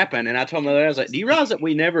never happened. And I told them the other day, I was like, do you realize that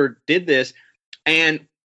we never did this? And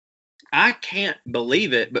I can't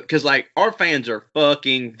believe it because like our fans are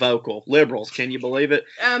fucking vocal liberals. Can you believe it?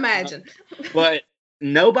 Imagine. But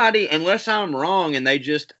nobody, unless I'm wrong, and they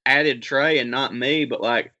just added Trey and not me. But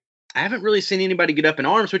like, I haven't really seen anybody get up in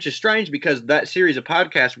arms, which is strange because that series of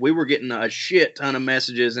podcasts, we were getting a shit ton of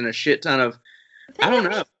messages and a shit ton of. I don't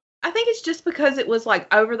know. I think it's just because it was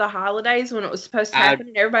like over the holidays when it was supposed to happen,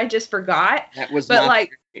 and everybody just forgot. That was, but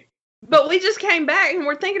like, but we just came back and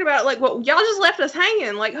we're thinking about it, like, well, y'all just left us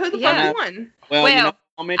hanging. Like, who the fuck won? Well, you know,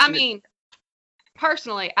 I mean,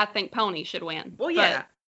 personally, I think Pony should win. Well, yeah.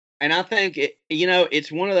 And I think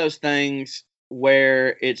it's one of those things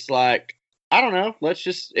where it's like, I don't know.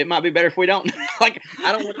 It might be better if we don't. Like,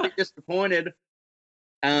 I don't want to be disappointed.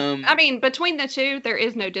 I mean, between the two, there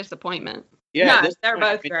is no disappointment. Yeah, no, they're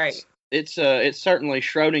both great. It's certainly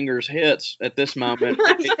Schrodinger's hits at this moment.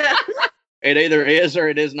 It either is or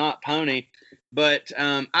it is not Pony. But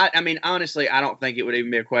I mean, honestly, I don't think it would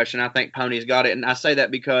even be a question. I think Pony's got it, and I say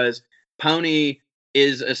that because Pony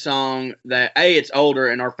is a song that it's older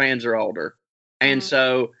and our fans are older, and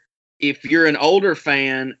so if you're an older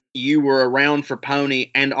fan, you were around for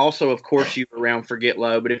Pony, and also, of course, you were around for Get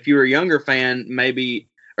Low. But if you were a younger fan, maybe.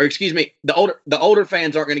 Or excuse me, the older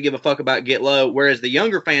fans aren't going to give a fuck about Get Low, whereas the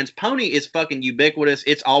younger fans, Pony is fucking ubiquitous.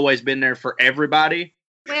 It's always been there for everybody.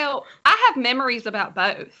 Well, I have memories about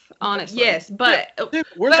both, honestly. Yes, but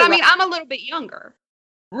I mean, I'm a little bit younger.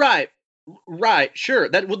 Right, sure.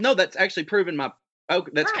 That's actually proven my. Oh,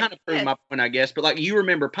 that's kind of proven my point, I guess. But like, you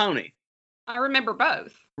remember Pony. I remember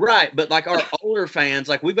both. Right, but like our older fans,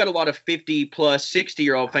 like we've got a lot of 50 plus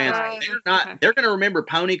 60-year-old fans. They're going to remember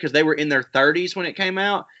Pony because they were in their 30s when it came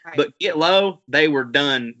out. Right. But Get Low, they were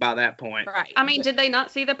done by that point. Right. I mean, did they not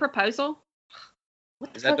see The Proposal?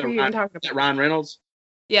 What the fuck are you even talking about? Ryan Reynolds?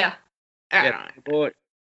 Yeah. Boy.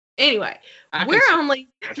 Anyway, we're only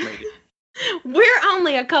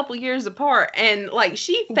a couple years apart, and like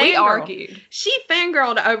she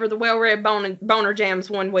fangirled over the Well-Read Boner Jams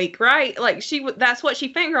one week, right? Like that's what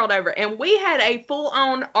she fangirled over, and we had a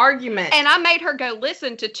full-on argument. And I made her go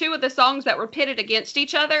listen to two of the songs that were pitted against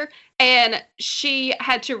each other, and she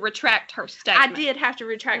had to retract her statement. I did have to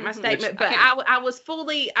retract my statement, but I was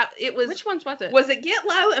fully. It was. Which ones was it? Was it Get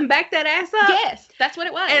Low and Back That Ass Up? Yes, that's what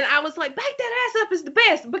it was. And I was like, Back That Ass Up is the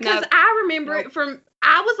best because I remember it from.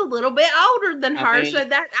 I was a little bit older than her, so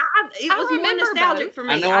that it was more nostalgic for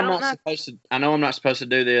me. I know I'm not supposed to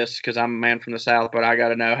do this because I'm a man from the South, but I got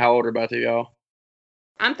to know how old are both of y'all?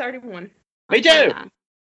 I'm 31. Me too.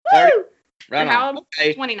 Woo! Right on.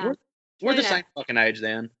 Okay. 29. We're the same fucking age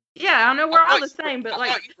then. Yeah, I know we're all the same, but I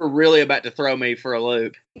like thought you were really about to throw me for a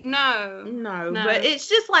loop. No, but it's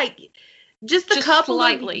just like. Just the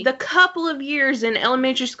couple of years in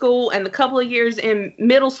elementary school and the couple of years in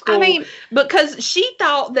middle school. I mean, because she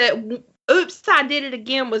thought that Oops, I Did It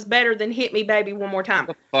Again was better than Hit Me Baby One More Time.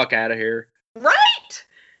 Get the fuck out of here. Right?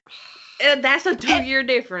 That's a 2-year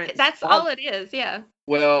difference. That's all it is, yeah.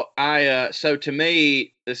 Well, so to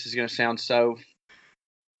me, this is going to sound so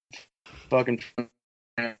fucking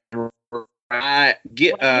Back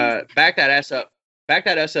That Ass Up. Back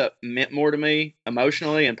That Ass Up meant more to me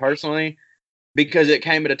emotionally and personally because it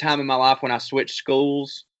came at a time in my life when I switched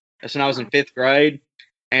schools. That's when I was in 5th grade.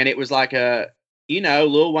 And it was like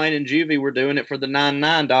Lil Wayne and Juvie were doing it for the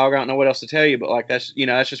 9-9, dog. I don't know what else to tell you, but like that's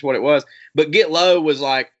just what it was. But Get Low was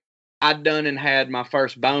like I'd done and had my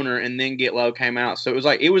first boner, and then Get Low came out. So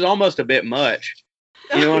it was almost a bit much.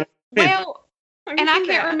 You know what I mean? Well, and I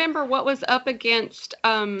can't remember what was up against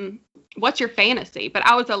What's Your Fantasy, but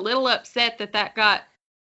I was a little upset that got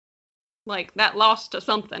that lost to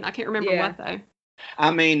something. I can't remember what though.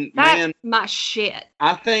 I mean, that's my shit.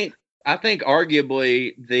 I think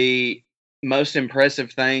arguably the most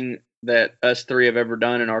impressive thing that us three have ever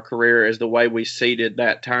done in our career is the way we seeded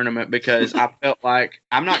that tournament because I felt like,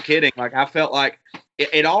 I'm not kidding, like I felt like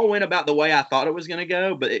it all went about the way I thought it was going to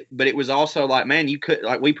go, but it was also like, man, you could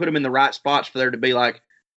we put them in the right spots for there to be like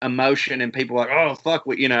emotion and people like, oh fuck,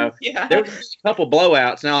 yeah. There was a couple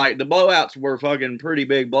blowouts. Now like the blowouts were fucking pretty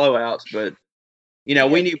big blowouts, but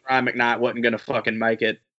we knew Brian McKnight wasn't going to fucking make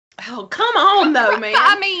it. Oh, come on, though, man.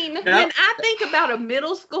 I mean, when I think about a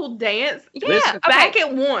middle school dance, back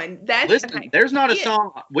at one, there's not a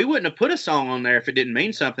song. We wouldn't have put a song on there if it didn't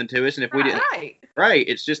mean something to us, and if we didn't. Right.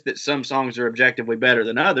 It's just that some songs are objectively better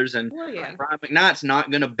than others, and Brian McKnight's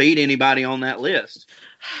not going to beat anybody on that list.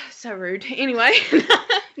 So rude. Anyway.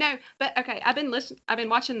 No, but okay. I've been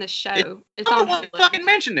watching this show. It's on Hulu. Fucking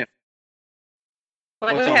mentioned him.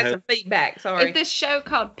 Well, we had some feedback. Sorry. It's this show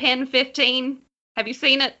called Pen 15. Have you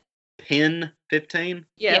seen it? Pen 15?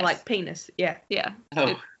 Yeah, like penis. Yeah. Yeah.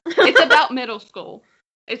 Oh. It's about middle school.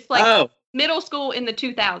 It's like middle school in the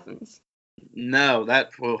 2000s. No,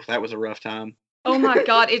 that was a rough time Oh my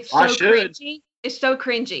god, it's so I should. cringy. It's so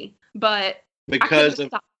cringy, but because I couldn't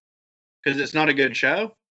stop. it's not a good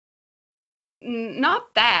show.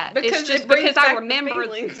 Not that. Because it's just it brings because I back the remember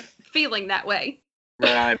feelings. feeling that way.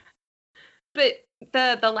 Right. But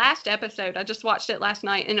the last episode, I just watched it last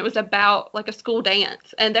night, and it was about like a school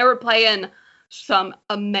dance, and they were playing some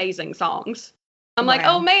amazing songs. I'm like,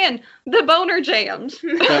 Wow. oh man, the boner jams.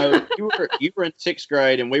 So you were in 6th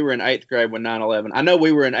grade and we were in 8th grade when 9/11. I know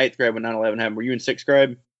we were in 8th grade when 9/11 happened. Were you in 6th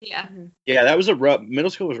grade? Yeah. Yeah, that was a rough.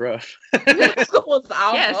 Middle school was rough. Middle school was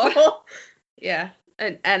awful. Yes.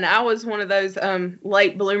 Yeah. And I was one of those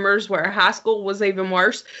late bloomers where high school was even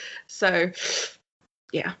worse. So,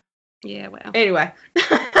 yeah. Yeah, well. Anyway.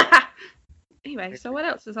 Anyway, so what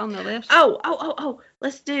else is on the list? Oh.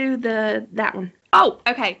 Let's do that one. Oh,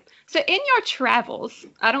 okay. So in your travels,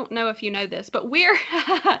 I don't know if you know this, but we're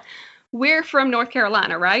from North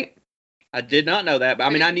Carolina, right? I did not know that, but I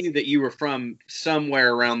mean, I knew that you were from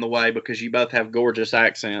somewhere around the way because you both have gorgeous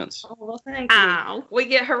accents. Oh, well, thank you. Ow. We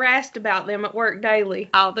get harassed about them at work daily.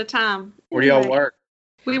 All the time. Where do y'all Anyway. work?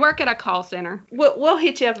 We work at a call center. We'll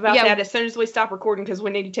hit you up about Yeah. that as soon as we stop recording because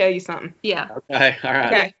we need to tell you something. Yeah. Okay, all right.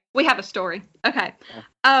 Okay. We have a story. Okay.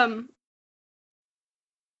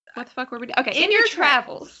 What the fuck were we doing? Okay. In your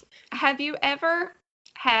travels, have you ever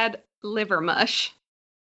had liver mush?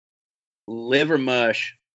 Liver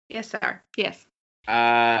mush. Yes, sir. Yes.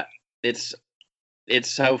 It's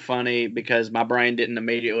so funny because my brain didn't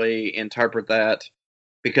immediately interpret that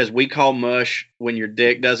because we call mush when your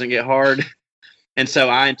dick doesn't get hard, and so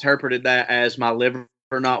I interpreted that as my liver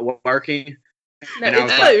not working. No, And I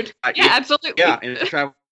it's was like, food. Like, Yeah, absolutely. yeah, and I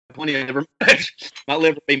travel plenty of liver mush. My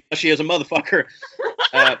liver be mushy as a motherfucker.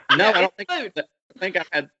 No, I don't think. Food.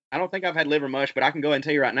 I don't think I've had liver mush, but I can go ahead and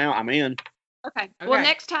tell you right now, I'm in. Okay. Okay. Well,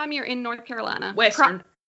 next time you're in North Carolina, Western.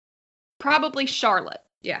 probably Charlotte,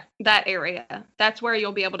 Yeah. that area. That's where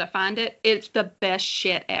you'll be able to find it. It's the best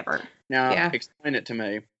shit ever. Now, Yeah. explain it to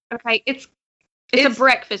me. Okay, it's a It's-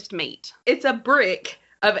 breakfast meat. It's a brick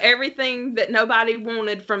of everything that nobody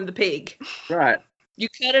wanted from the pig. Right. You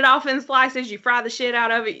cut it off in slices, you fry the shit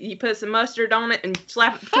out of it, you put some mustard on it and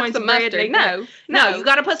slap it between Fuck some the bread. mustard. and eat it. No, No, you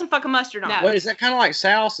gotta put some fucking mustard on No. it. What is that kind of like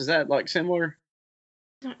sauce? Is that like similar?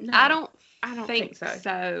 No, I don't think think so.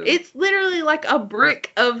 so. It's literally like a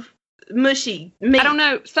brick of mushy meat. I don't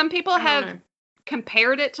know. Some people I don't have know.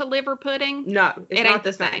 compared it to liver pudding. No, it's It not ain't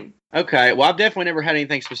the same. Okay. Well, I've definitely never had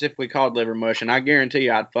anything specifically called liver mush, and I guarantee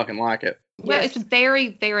you I'd fucking like it. Well, Yes. it's very,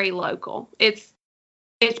 very local.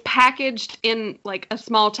 It's packaged in like a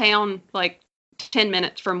small town, like 10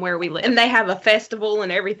 minutes from where we live. And they have a festival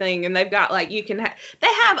and everything, and they've got like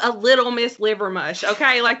they have a Little Miss Liver Mush,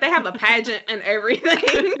 okay? Like they have a pageant and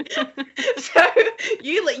everything. So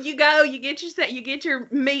you go, you get your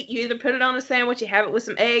meat, you either put it on a sandwich, you have it with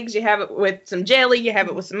some eggs, you have it with some jelly, you have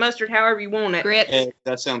it with some mustard, however you want it. Grits.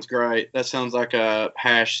 That sounds great. That sounds like a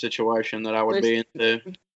hash situation that I would be into.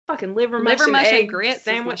 Fucking liver mush, Liver mush and egg grits is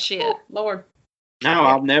my sandwich. shit. Oh, Lord, No,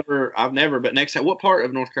 I've never. But next time, what part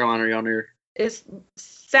of North Carolina are y'all near? it's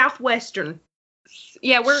southwestern.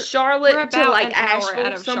 Yeah, we're Charlotte we're to about like an hour Asheville,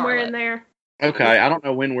 out of somewhere in Charlotte. there. Okay, I don't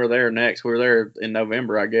know when we're there next. We're there in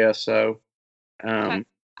November, I guess. So, Okay.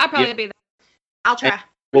 I'll probably Yeah. be there. I'll try.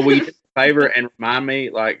 well, will you do a favor and remind me,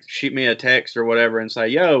 like, shoot me a text or whatever, and say,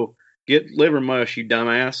 "Yo, get liver mush, you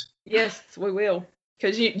dumbass." Yes, we will,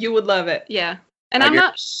 because you would love it. Yeah. And I I'm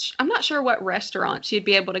guess- not sure what restaurants you'd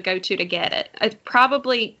be able to go to get it. It's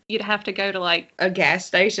probably you'd have to go to like A gas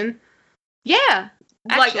station, yeah.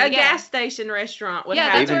 like a Actually, yeah. gas station restaurant would Yeah,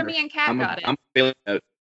 have that's it. where Even- me and Kat I'm got it. I'm feeling it.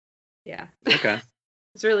 Yeah, Okay.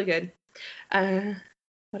 it's really good.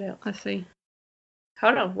 What else? Let's see.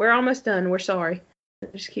 Hold on, we're almost done. We're sorry.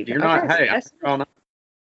 Just keep. You're not. Okay, Hey, that's- I'm not.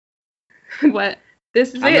 What?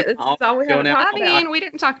 this is I'm it. This is all all we have going to out. talk I about. mean, we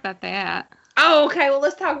didn't talk about that. Oh, okay. Well,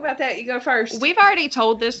 let's talk about that. You go first. We've already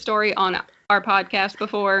told this story on our podcast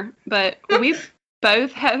before, but we've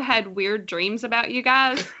both have had weird dreams about you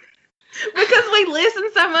guys. because we listen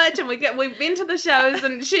so much and we've been to the shows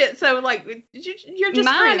and shit. So like, you're just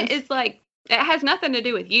Mine friends. is like it has nothing to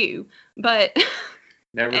do with you, but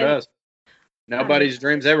Never And- does. Nobody's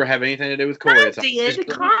dreams ever have anything to do with Corey. I It's always did.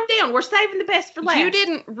 Corey. Calm down. We're saving the best for last. you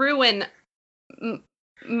didn't ruin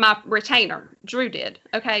my retainer. Drew did.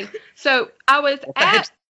 Okay, so I was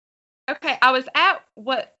I was at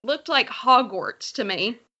what looked like Hogwarts to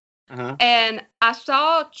me. Uh-huh. And I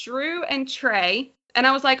saw Drew and Trey, and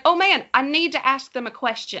I was like, oh man, I need to ask them a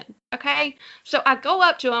question. Okay? So I go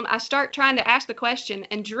up to them, I start trying to ask the question,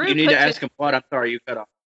 and Drew You need puts to ask him what? I'm sorry, you cut off.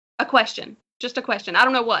 a question. Just a question. I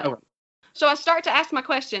don't know what. Oh. So I start to ask my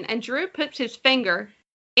question, and Drew puts his finger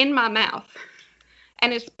in my mouth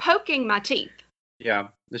and is poking my teeth. Yeah,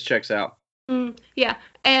 this checks out. Yeah,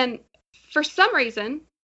 and for some reason,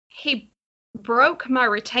 he broke my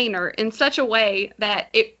retainer in such a way that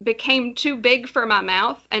it became too big for my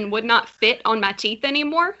mouth and would not fit on my teeth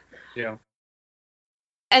anymore. Yeah.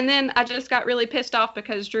 And then I just got really pissed off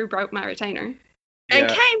because Drew broke my retainer. And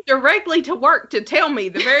Yeah. came directly to work to tell me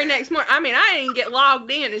the very next morning. I mean, I didn't get logged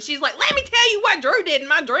in, and she's like, "Let me tell you what Drew did in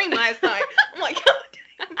my dream last night." I'm like,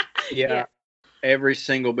 "God." Yeah. Every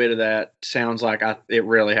single bit of that sounds like it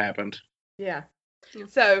really happened. Yeah. Yeah.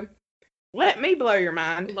 So, let me blow your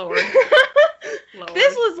mind. Lord. Lord.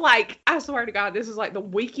 This was like, I swear to God, this was like the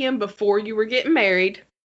weekend before you were getting married.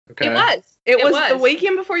 Okay. It was. It was the was.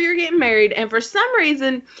 weekend before you were getting married, and for some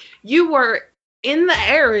reason, you were in the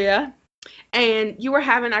area, and you were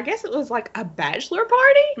having, I guess it was like a bachelor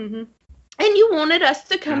party, Mhm. and you wanted us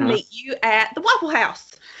to come Uh-huh. meet you at the Waffle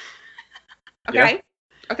House. Okay? Yeah.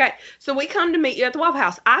 Okay, so we come to meet you at the Waffle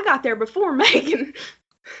House. I got there before Megan.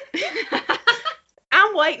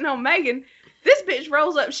 I'm waiting on Megan. This bitch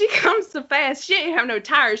rolls up. She comes so fast. She didn't have no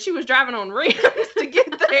tires. She was driving on rims to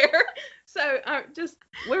get there. So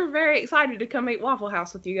we're very excited to come eat Waffle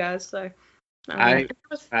House with you guys. So I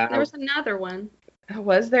There was another one.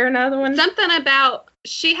 was there another one? Something about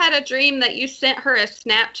she had a dream that you sent her a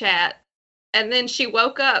Snapchat, and then she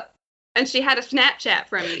woke up and she had a Snapchat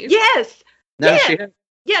from you. Yes. no, Yeah. she had,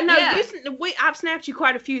 Yeah, no, Yeah. I've snapped you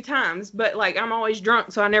quite a few times, but like I'm always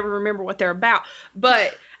drunk, so I never remember what they're about.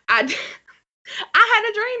 But I had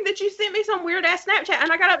a dream that you sent me some weird ass Snapchat,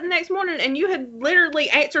 and I got up the next morning and you had literally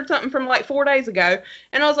answered something from like 4 days ago,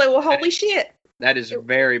 and I was like, well, holy shit. that is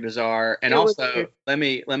very bizarre. And it was also, weird.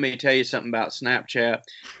 let me tell you something about Snapchat.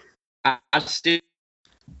 I still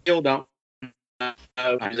don't know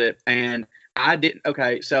it, and I didn't.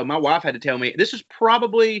 Okay, so my wife had to tell me this is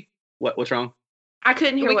probably what's wrong. I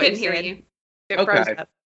couldn't hear We what couldn't you hear said. you. It Okay. froze up.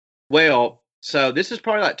 Well, so this is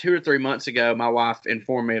probably like 2 or 3 months ago. My wife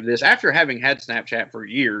informed me of this after having had Snapchat for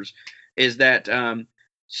years. Is that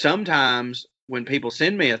sometimes when people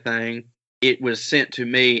send me a thing, it was sent to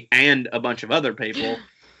me and a bunch of other people.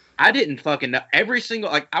 I didn't fucking know. Every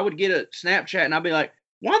single, like, I would get a Snapchat and I'd be like,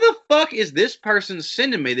 why the fuck is this person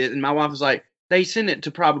sending me this? And my wife was like, they send it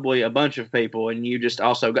to probably a bunch of people and you just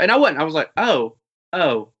also go. And I wasn't. I was like, oh.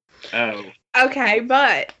 Okay,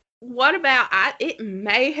 but what about it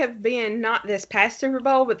may have been not this past Super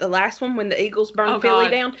Bowl, but the last one when the Eagles burned Oh, Philly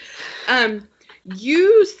God. down.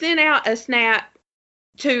 You sent out a snap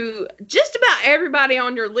to just about everybody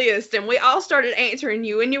on your list, and we all started answering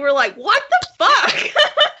you, and you were like, what the fuck?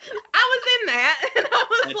 I was in that, and I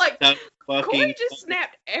was That's like, so fucking Corey just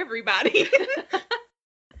snapped everybody.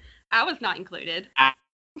 I was not included.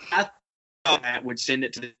 that would send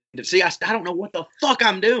it to the see. I don't know what the fuck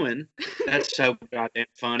I'm doing. That's so goddamn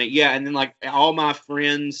funny. Yeah, and then like all my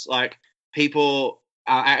friends, like people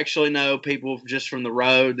I actually know, people just from the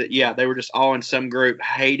road that they were just all in some group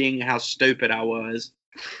hating how stupid I was.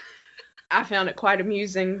 I found it quite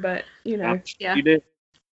amusing, but Yeah. You did.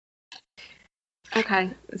 Okay.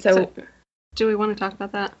 so Do we want to talk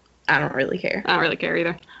about that? I don't really care. I don't really care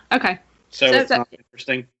either. Okay. So So- it's not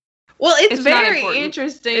interesting. Well, it's It's not very important.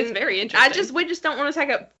 interesting. It's very interesting. we just don't want to take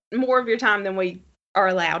up more of your time than we are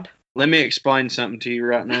allowed. Let me explain something to you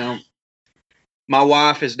right now. My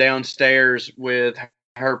wife is downstairs with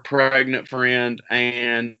her pregnant friend,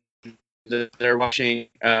 and they're watching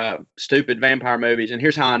stupid vampire movies. And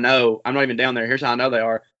here's how I know. I'm not even down there. Here's how I know they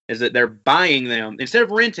are. Is that they're buying them instead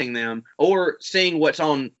of renting them or seeing what's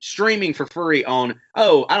on streaming for free on,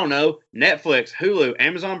 I don't know, Netflix, Hulu,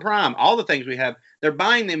 Amazon Prime, all the things we have. They're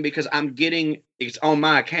buying them because it's on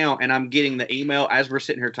my account and I'm getting the email as we're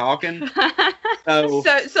sitting here talking. So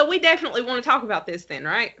So we definitely want to talk about this then,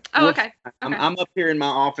 right? Oh, okay. I'm Okay. up here in my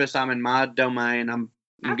office. I'm in my domain. I'm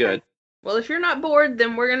Okay. good. Well, if you're not bored,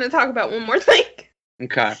 then we're going to talk about one more thing.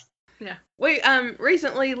 Okay. We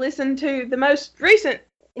recently listened to the most recent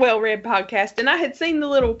Well-Read podcast, and I had seen the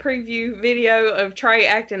little preview video of Trey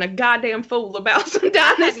acting a goddamn fool about some I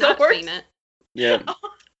had not dinosaurs. seen it. Yeah.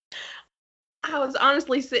 I was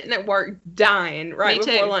honestly sitting at work dying right Me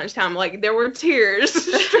before too. lunchtime. Like, there were tears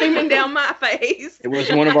streaming down my face. It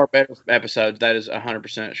was one of our better episodes. That is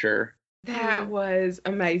 100% sure. That was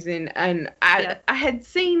amazing. And Yeah. I had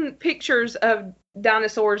seen pictures of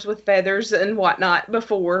dinosaurs with feathers and whatnot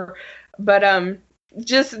before, but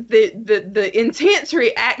just the intense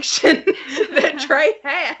reaction that Trey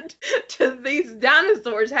had to these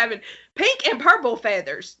dinosaurs having pink and purple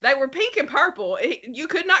feathers. They were pink and purple. You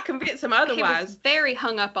could not convince him He otherwise. was very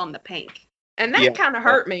hung up on the pink. And that Yeah. kind of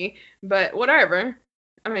hurt me, but whatever.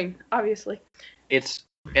 I mean, obviously. It's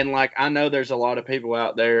and like I know there's a lot of people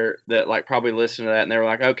out there that like probably listen to that and they're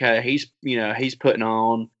like, okay, he's putting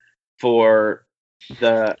on for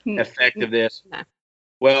the effect of this. No.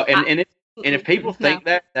 Well, and if people think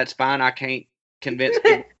that, that's fine. I can't convince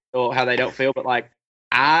people how they don't feel, but like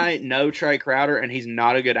I know Trey Crowder and he's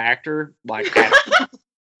not a good actor. Like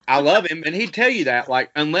I love him and he'd tell you that.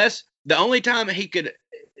 Like unless the only time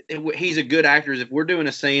he's a good actor is if we're doing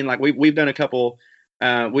a scene like we've done a couple.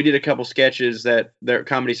 We did a couple sketches that their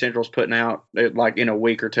Comedy Central's putting out like in a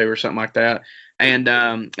week or two or something like that. And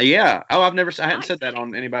yeah. Oh, I hadn't said that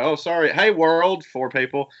on anybody. Oh, sorry. Hey, world, 4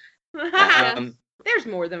 people. There's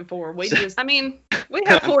more than 4. We have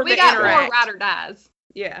 4 we that got 4 interact. ride or dies.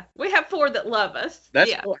 Yeah, we have 4 that love us.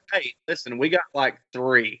 Hey, listen, we got like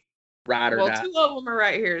 3 ride or die. Well, 2 of them are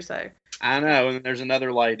right here, so. I know, and there's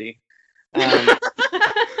another lady.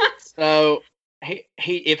 So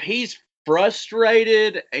if he's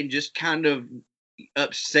frustrated and just kind of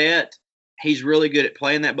upset, he's really good at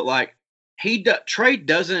playing that. But like Trey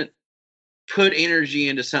doesn't put energy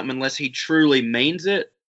into something unless he truly means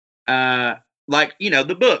it. Like,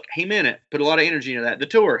 the book, he meant it. Put a lot of energy into that. The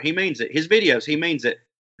tour, he means it. His videos, he means it.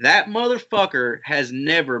 That motherfucker has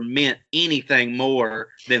never meant anything more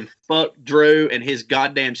than fuck Drew and his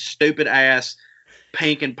goddamn stupid ass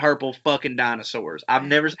pink and purple fucking dinosaurs.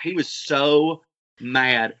 He was so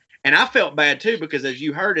mad. And I felt bad too because as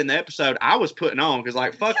you heard in the episode, I was putting on because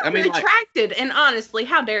like fuck. Retracted, and honestly,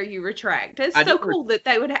 how dare you retract? It's so cool that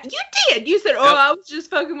they would have. You did. You said, "Oh, no, I was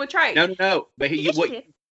just fucking with Trey." No. But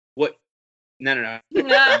No.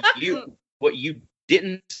 What you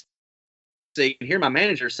didn't see and hear my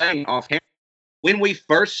manager saying off camera when we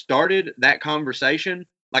first started that conversation.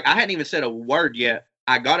 Like I hadn't even said a word yet.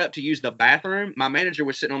 I got up to use the bathroom. My manager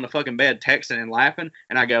was sitting on the fucking bed texting and laughing,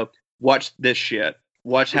 and I go, "Watch this shit.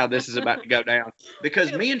 Watch how this is about to go down."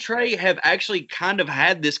 Because me and Trey have actually kind of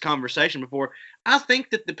had this conversation before. I think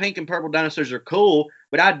that the pink and purple dinosaurs are cool,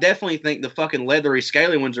 but I definitely think the fucking leathery,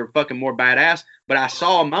 scaly ones are fucking more badass. But I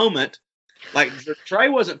saw a moment, like Trey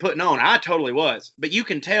wasn't putting on. I totally was. But you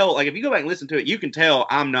can tell, like if you go back and listen to it, you can tell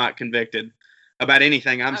I'm not convicted about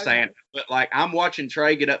anything I'm saying. But like I'm watching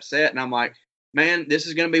Trey get upset, and I'm like, man, this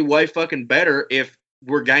is going to be way fucking better if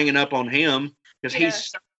we're ganging up on him.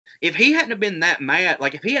 Because if he hadn't have been that mad,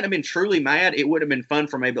 like if he hadn't have been truly mad, it would have been fun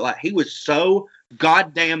for me. But like he was so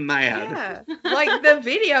goddamn mad. Yeah. Like the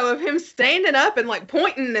video of him standing up and like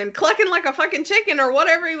pointing and clucking like a fucking chicken or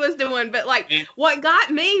whatever he was doing. But like what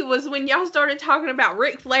got me was when y'all started talking about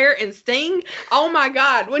Ric Flair and Sting. Oh my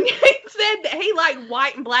God. When he said that he liked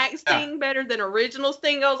white and black Sting better than original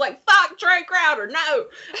Sting, I was like, fuck Trey Crowder. No.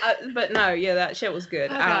 But no, yeah, that shit was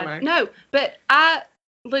good. Oh, I don't know. No, but I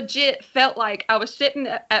legit felt like I was sitting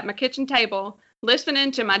at my kitchen table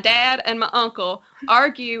listening to my dad and my uncle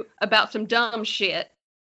argue about some dumb shit.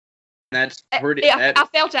 That's pretty. I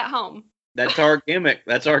felt at home. That's our gimmick.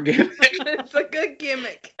 It's a good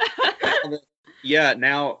gimmick. Yeah,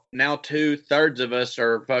 now 2/3 of us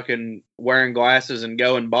are fucking wearing glasses and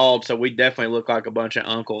going bald, so we definitely look like a bunch of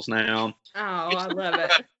uncles now. Oh, I love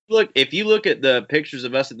it. Look, if you look at the pictures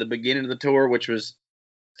of us at the beginning of the tour, which was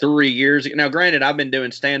 3 years ago. Now, granted, I've been doing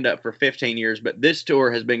stand-up for 15 years, but this tour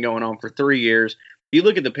has been going on for 3 years. If you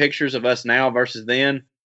look at the pictures of us now versus then,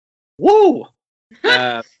 woo!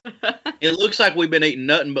 It looks like we've been eating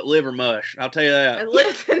nothing but liver mush. I'll tell you that. And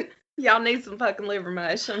listen, y'all need some fucking liver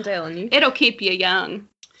mush, I'm telling you. It'll keep you young.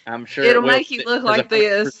 I'm sure It'll make you look like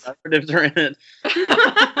this. Preservatives are in it.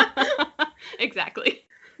 Exactly.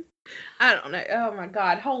 I don't know. Oh my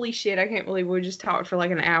God. Holy shit. I can't believe we just talked for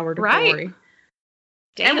like an hour to Right. Corey.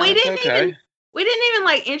 Damn. And we didn't Okay. even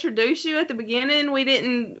like introduce you at the beginning. We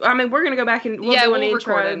didn't. I mean, we're gonna go back and we'll do an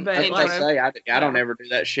intro, record it. but That's what I say. I don't ever do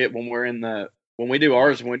that shit when we're when we do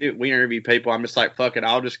ours. When we interview people, I'm just like, fuck it.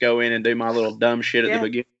 I'll just go in and do my little dumb shit at the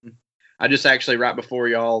beginning. I just actually right before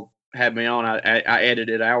y'all had me on, I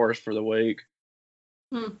edited hours for the week.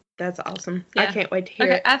 That's awesome. Yeah. I can't wait to hear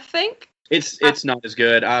Okay, it. I think It's not as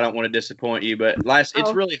good. I don't want to disappoint you, but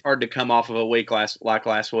it's really hard to come off of a week last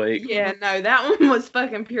week. Yeah, no, that one was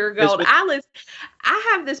fucking pure gold. I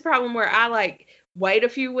have this problem where I like wait a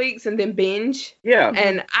few weeks and then binge. Yeah.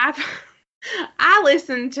 And I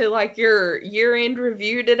listened to like your year-end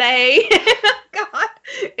review today. God,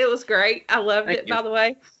 it was great. I loved Thank it, you. by the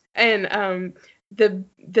way. And the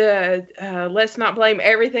let's not blame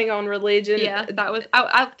everything on religion. yeah, that was.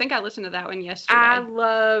 I think I listened to that one yesterday. I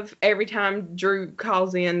love every time Drew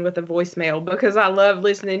calls in with a voicemail because I love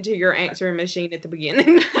listening to your answering machine at the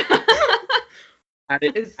beginning. I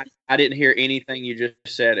didn't hear anything you just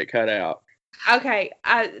said. It cut out. Okay,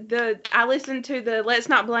 I listened to the Let's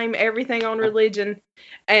Not Blame Everything on Religion,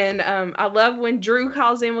 and I love when Drew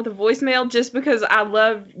calls in with a voicemail just because I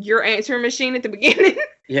love your answering machine at the beginning.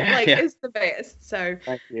 Yeah, Like, yeah. it's the best. So,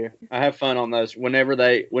 Thank you. I have fun on those.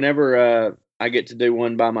 Whenever I get to do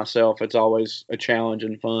one by myself, it's always a challenge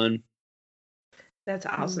and fun. that's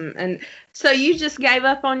awesome. And so you just gave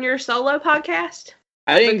up on your solo podcast?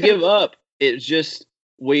 I didn't give up. It's just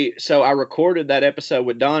so I recorded that episode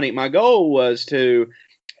with Donnie. My goal was to,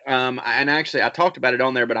 and actually I talked about it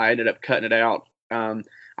on there, but I ended up cutting it out.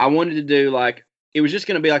 I wanted to do it was just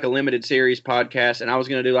going to be like a limited series podcast, and I was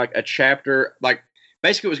going to do like a chapter, like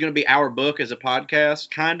basically it was going to be our book as a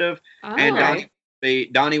podcast, kind of. Oh. And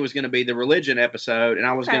Donnie was going to be the religion episode, and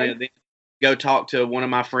I was going to go talk to one of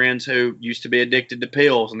my friends who used to be addicted to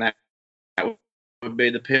pills, and that would be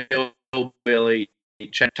the pill Billy.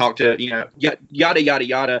 Talk to yada yada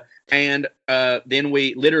yada, and then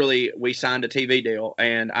we signed a TV deal,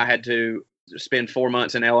 and I had to spend 4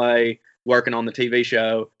 months in LA working on the TV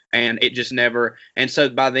show, and it just never. And so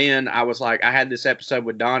by then I was like, I had this episode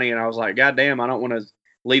with Donnie, and I was like, God damn, I don't want to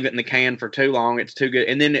leave it in the can for too long. It's too good.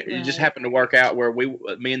 And then it just happened to work out where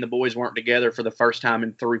me and the boys weren't together for the first time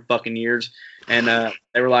in 3 fucking years, and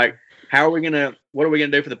they were like, what are we gonna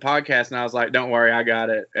do for the podcast? And I was like, don't worry, I got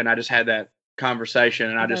it. And I just had that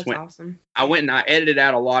conversation, and I just went. Awesome. I went and I edited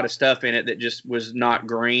out a lot of stuff in it that just was not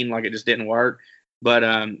green, like it just didn't work. But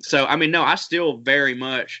so I mean, no, I still very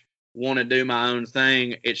much want to do my own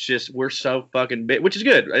thing. It's just we're so fucking big, which is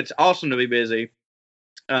good. It's awesome to be busy.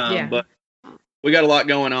 But we got a lot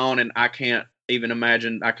going on, and I can't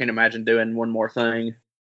imagine doing one more thing.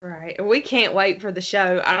 Right. And we can't wait for the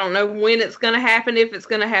show. I don't know when it's going to happen, if it's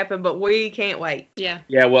going to happen, but we can't wait. Yeah.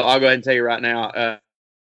 Yeah. Well, I'll go ahead and tell you right now.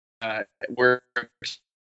 You're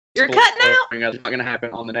cutting out? It's not going to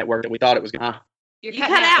happen on the network that we thought it was going to. You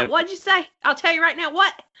cut out. What'd you say? I'll tell you right now.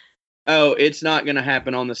 What? Oh, it's not going to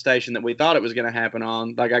happen on the station that we thought it was going to happen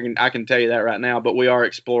on. Like I can tell you that right now. But we are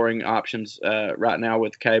exploring options right now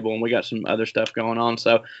with cable, and we got some other stuff going on.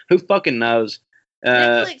 So who fucking knows?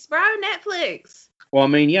 Netflix, bro. Netflix. Well, I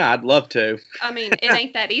mean, yeah, I'd love to. I mean, it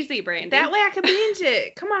ain't that easy, Brandon. That way I can binge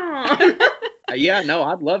it. Come on. Yeah, no,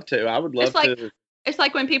 I'd love to. I would love to. It's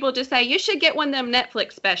like when people just say, you should get one of them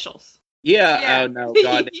Netflix specials. Yeah. Oh, no,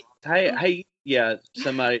 God. Hey, yeah,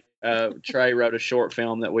 somebody, Trey wrote a short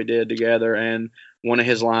film that we did together, and one of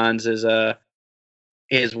his lines is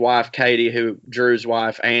his wife, Katie, who Drew's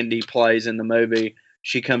wife, Andy, plays in the movie.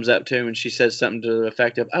 She comes up to him and she says something to the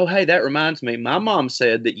effect of, "Oh, hey, that reminds me. My mom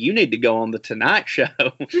said that you need to go on the Tonight Show."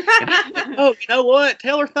 Oh, you know what?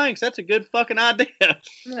 Tell her thanks. That's a good fucking idea.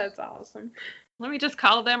 That's awesome. Let me just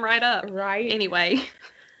call them right up. Right. Anyway.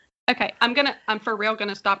 Okay, I'm for real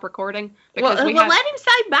gonna stop recording because let him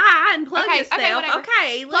say bye and plug yourself.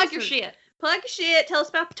 Okay, plug your shit. Plug your shit. Tell us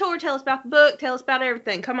about the tour. Tell us about the book. Tell us about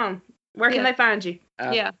everything. Come on. Where can they find you?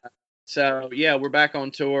 Yeah. So, yeah, we're back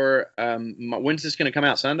on tour. When's this going to come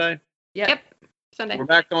out? Sunday? Yep. Sunday. We're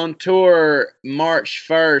back on tour March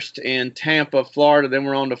 1st in Tampa, Florida. Then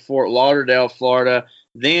we're on to Fort Lauderdale, Florida.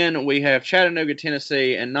 Then we have Chattanooga,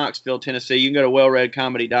 Tennessee, and Knoxville, Tennessee. You can go to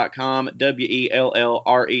wellreadcomedy.com,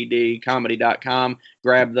 WELLRED comedy.com.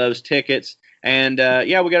 Grab those tickets. And,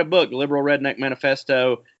 yeah, we got a book, Liberal Redneck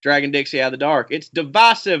Manifesto, Dragging Dixie Out of the Dark. It's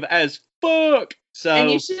divisive as fuck. So,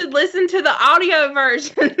 and you should listen to the audio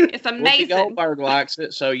version. It's amazing. Whoopi Goldberg likes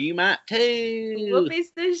it, so you might too.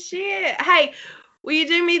 Whoopi's the shit. Hey, will you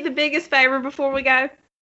do me the biggest favor before we go?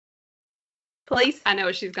 Please? I know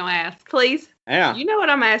what she's going to ask. Please? Yeah. You know what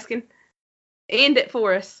I'm asking. End it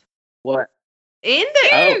for us. What? End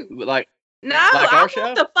it. Oh, like no, like I our show?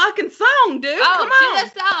 want the fucking song, dude. Come on. Do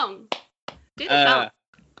the song. Do the song.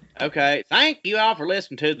 Okay, thank you all for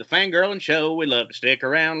listening to the Fangirling Show. We love to stick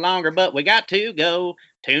around longer, but we got to go.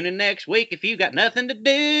 Tune in next week if you got nothing to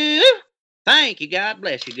do. Thank you, God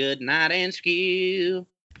bless you, good night and skew.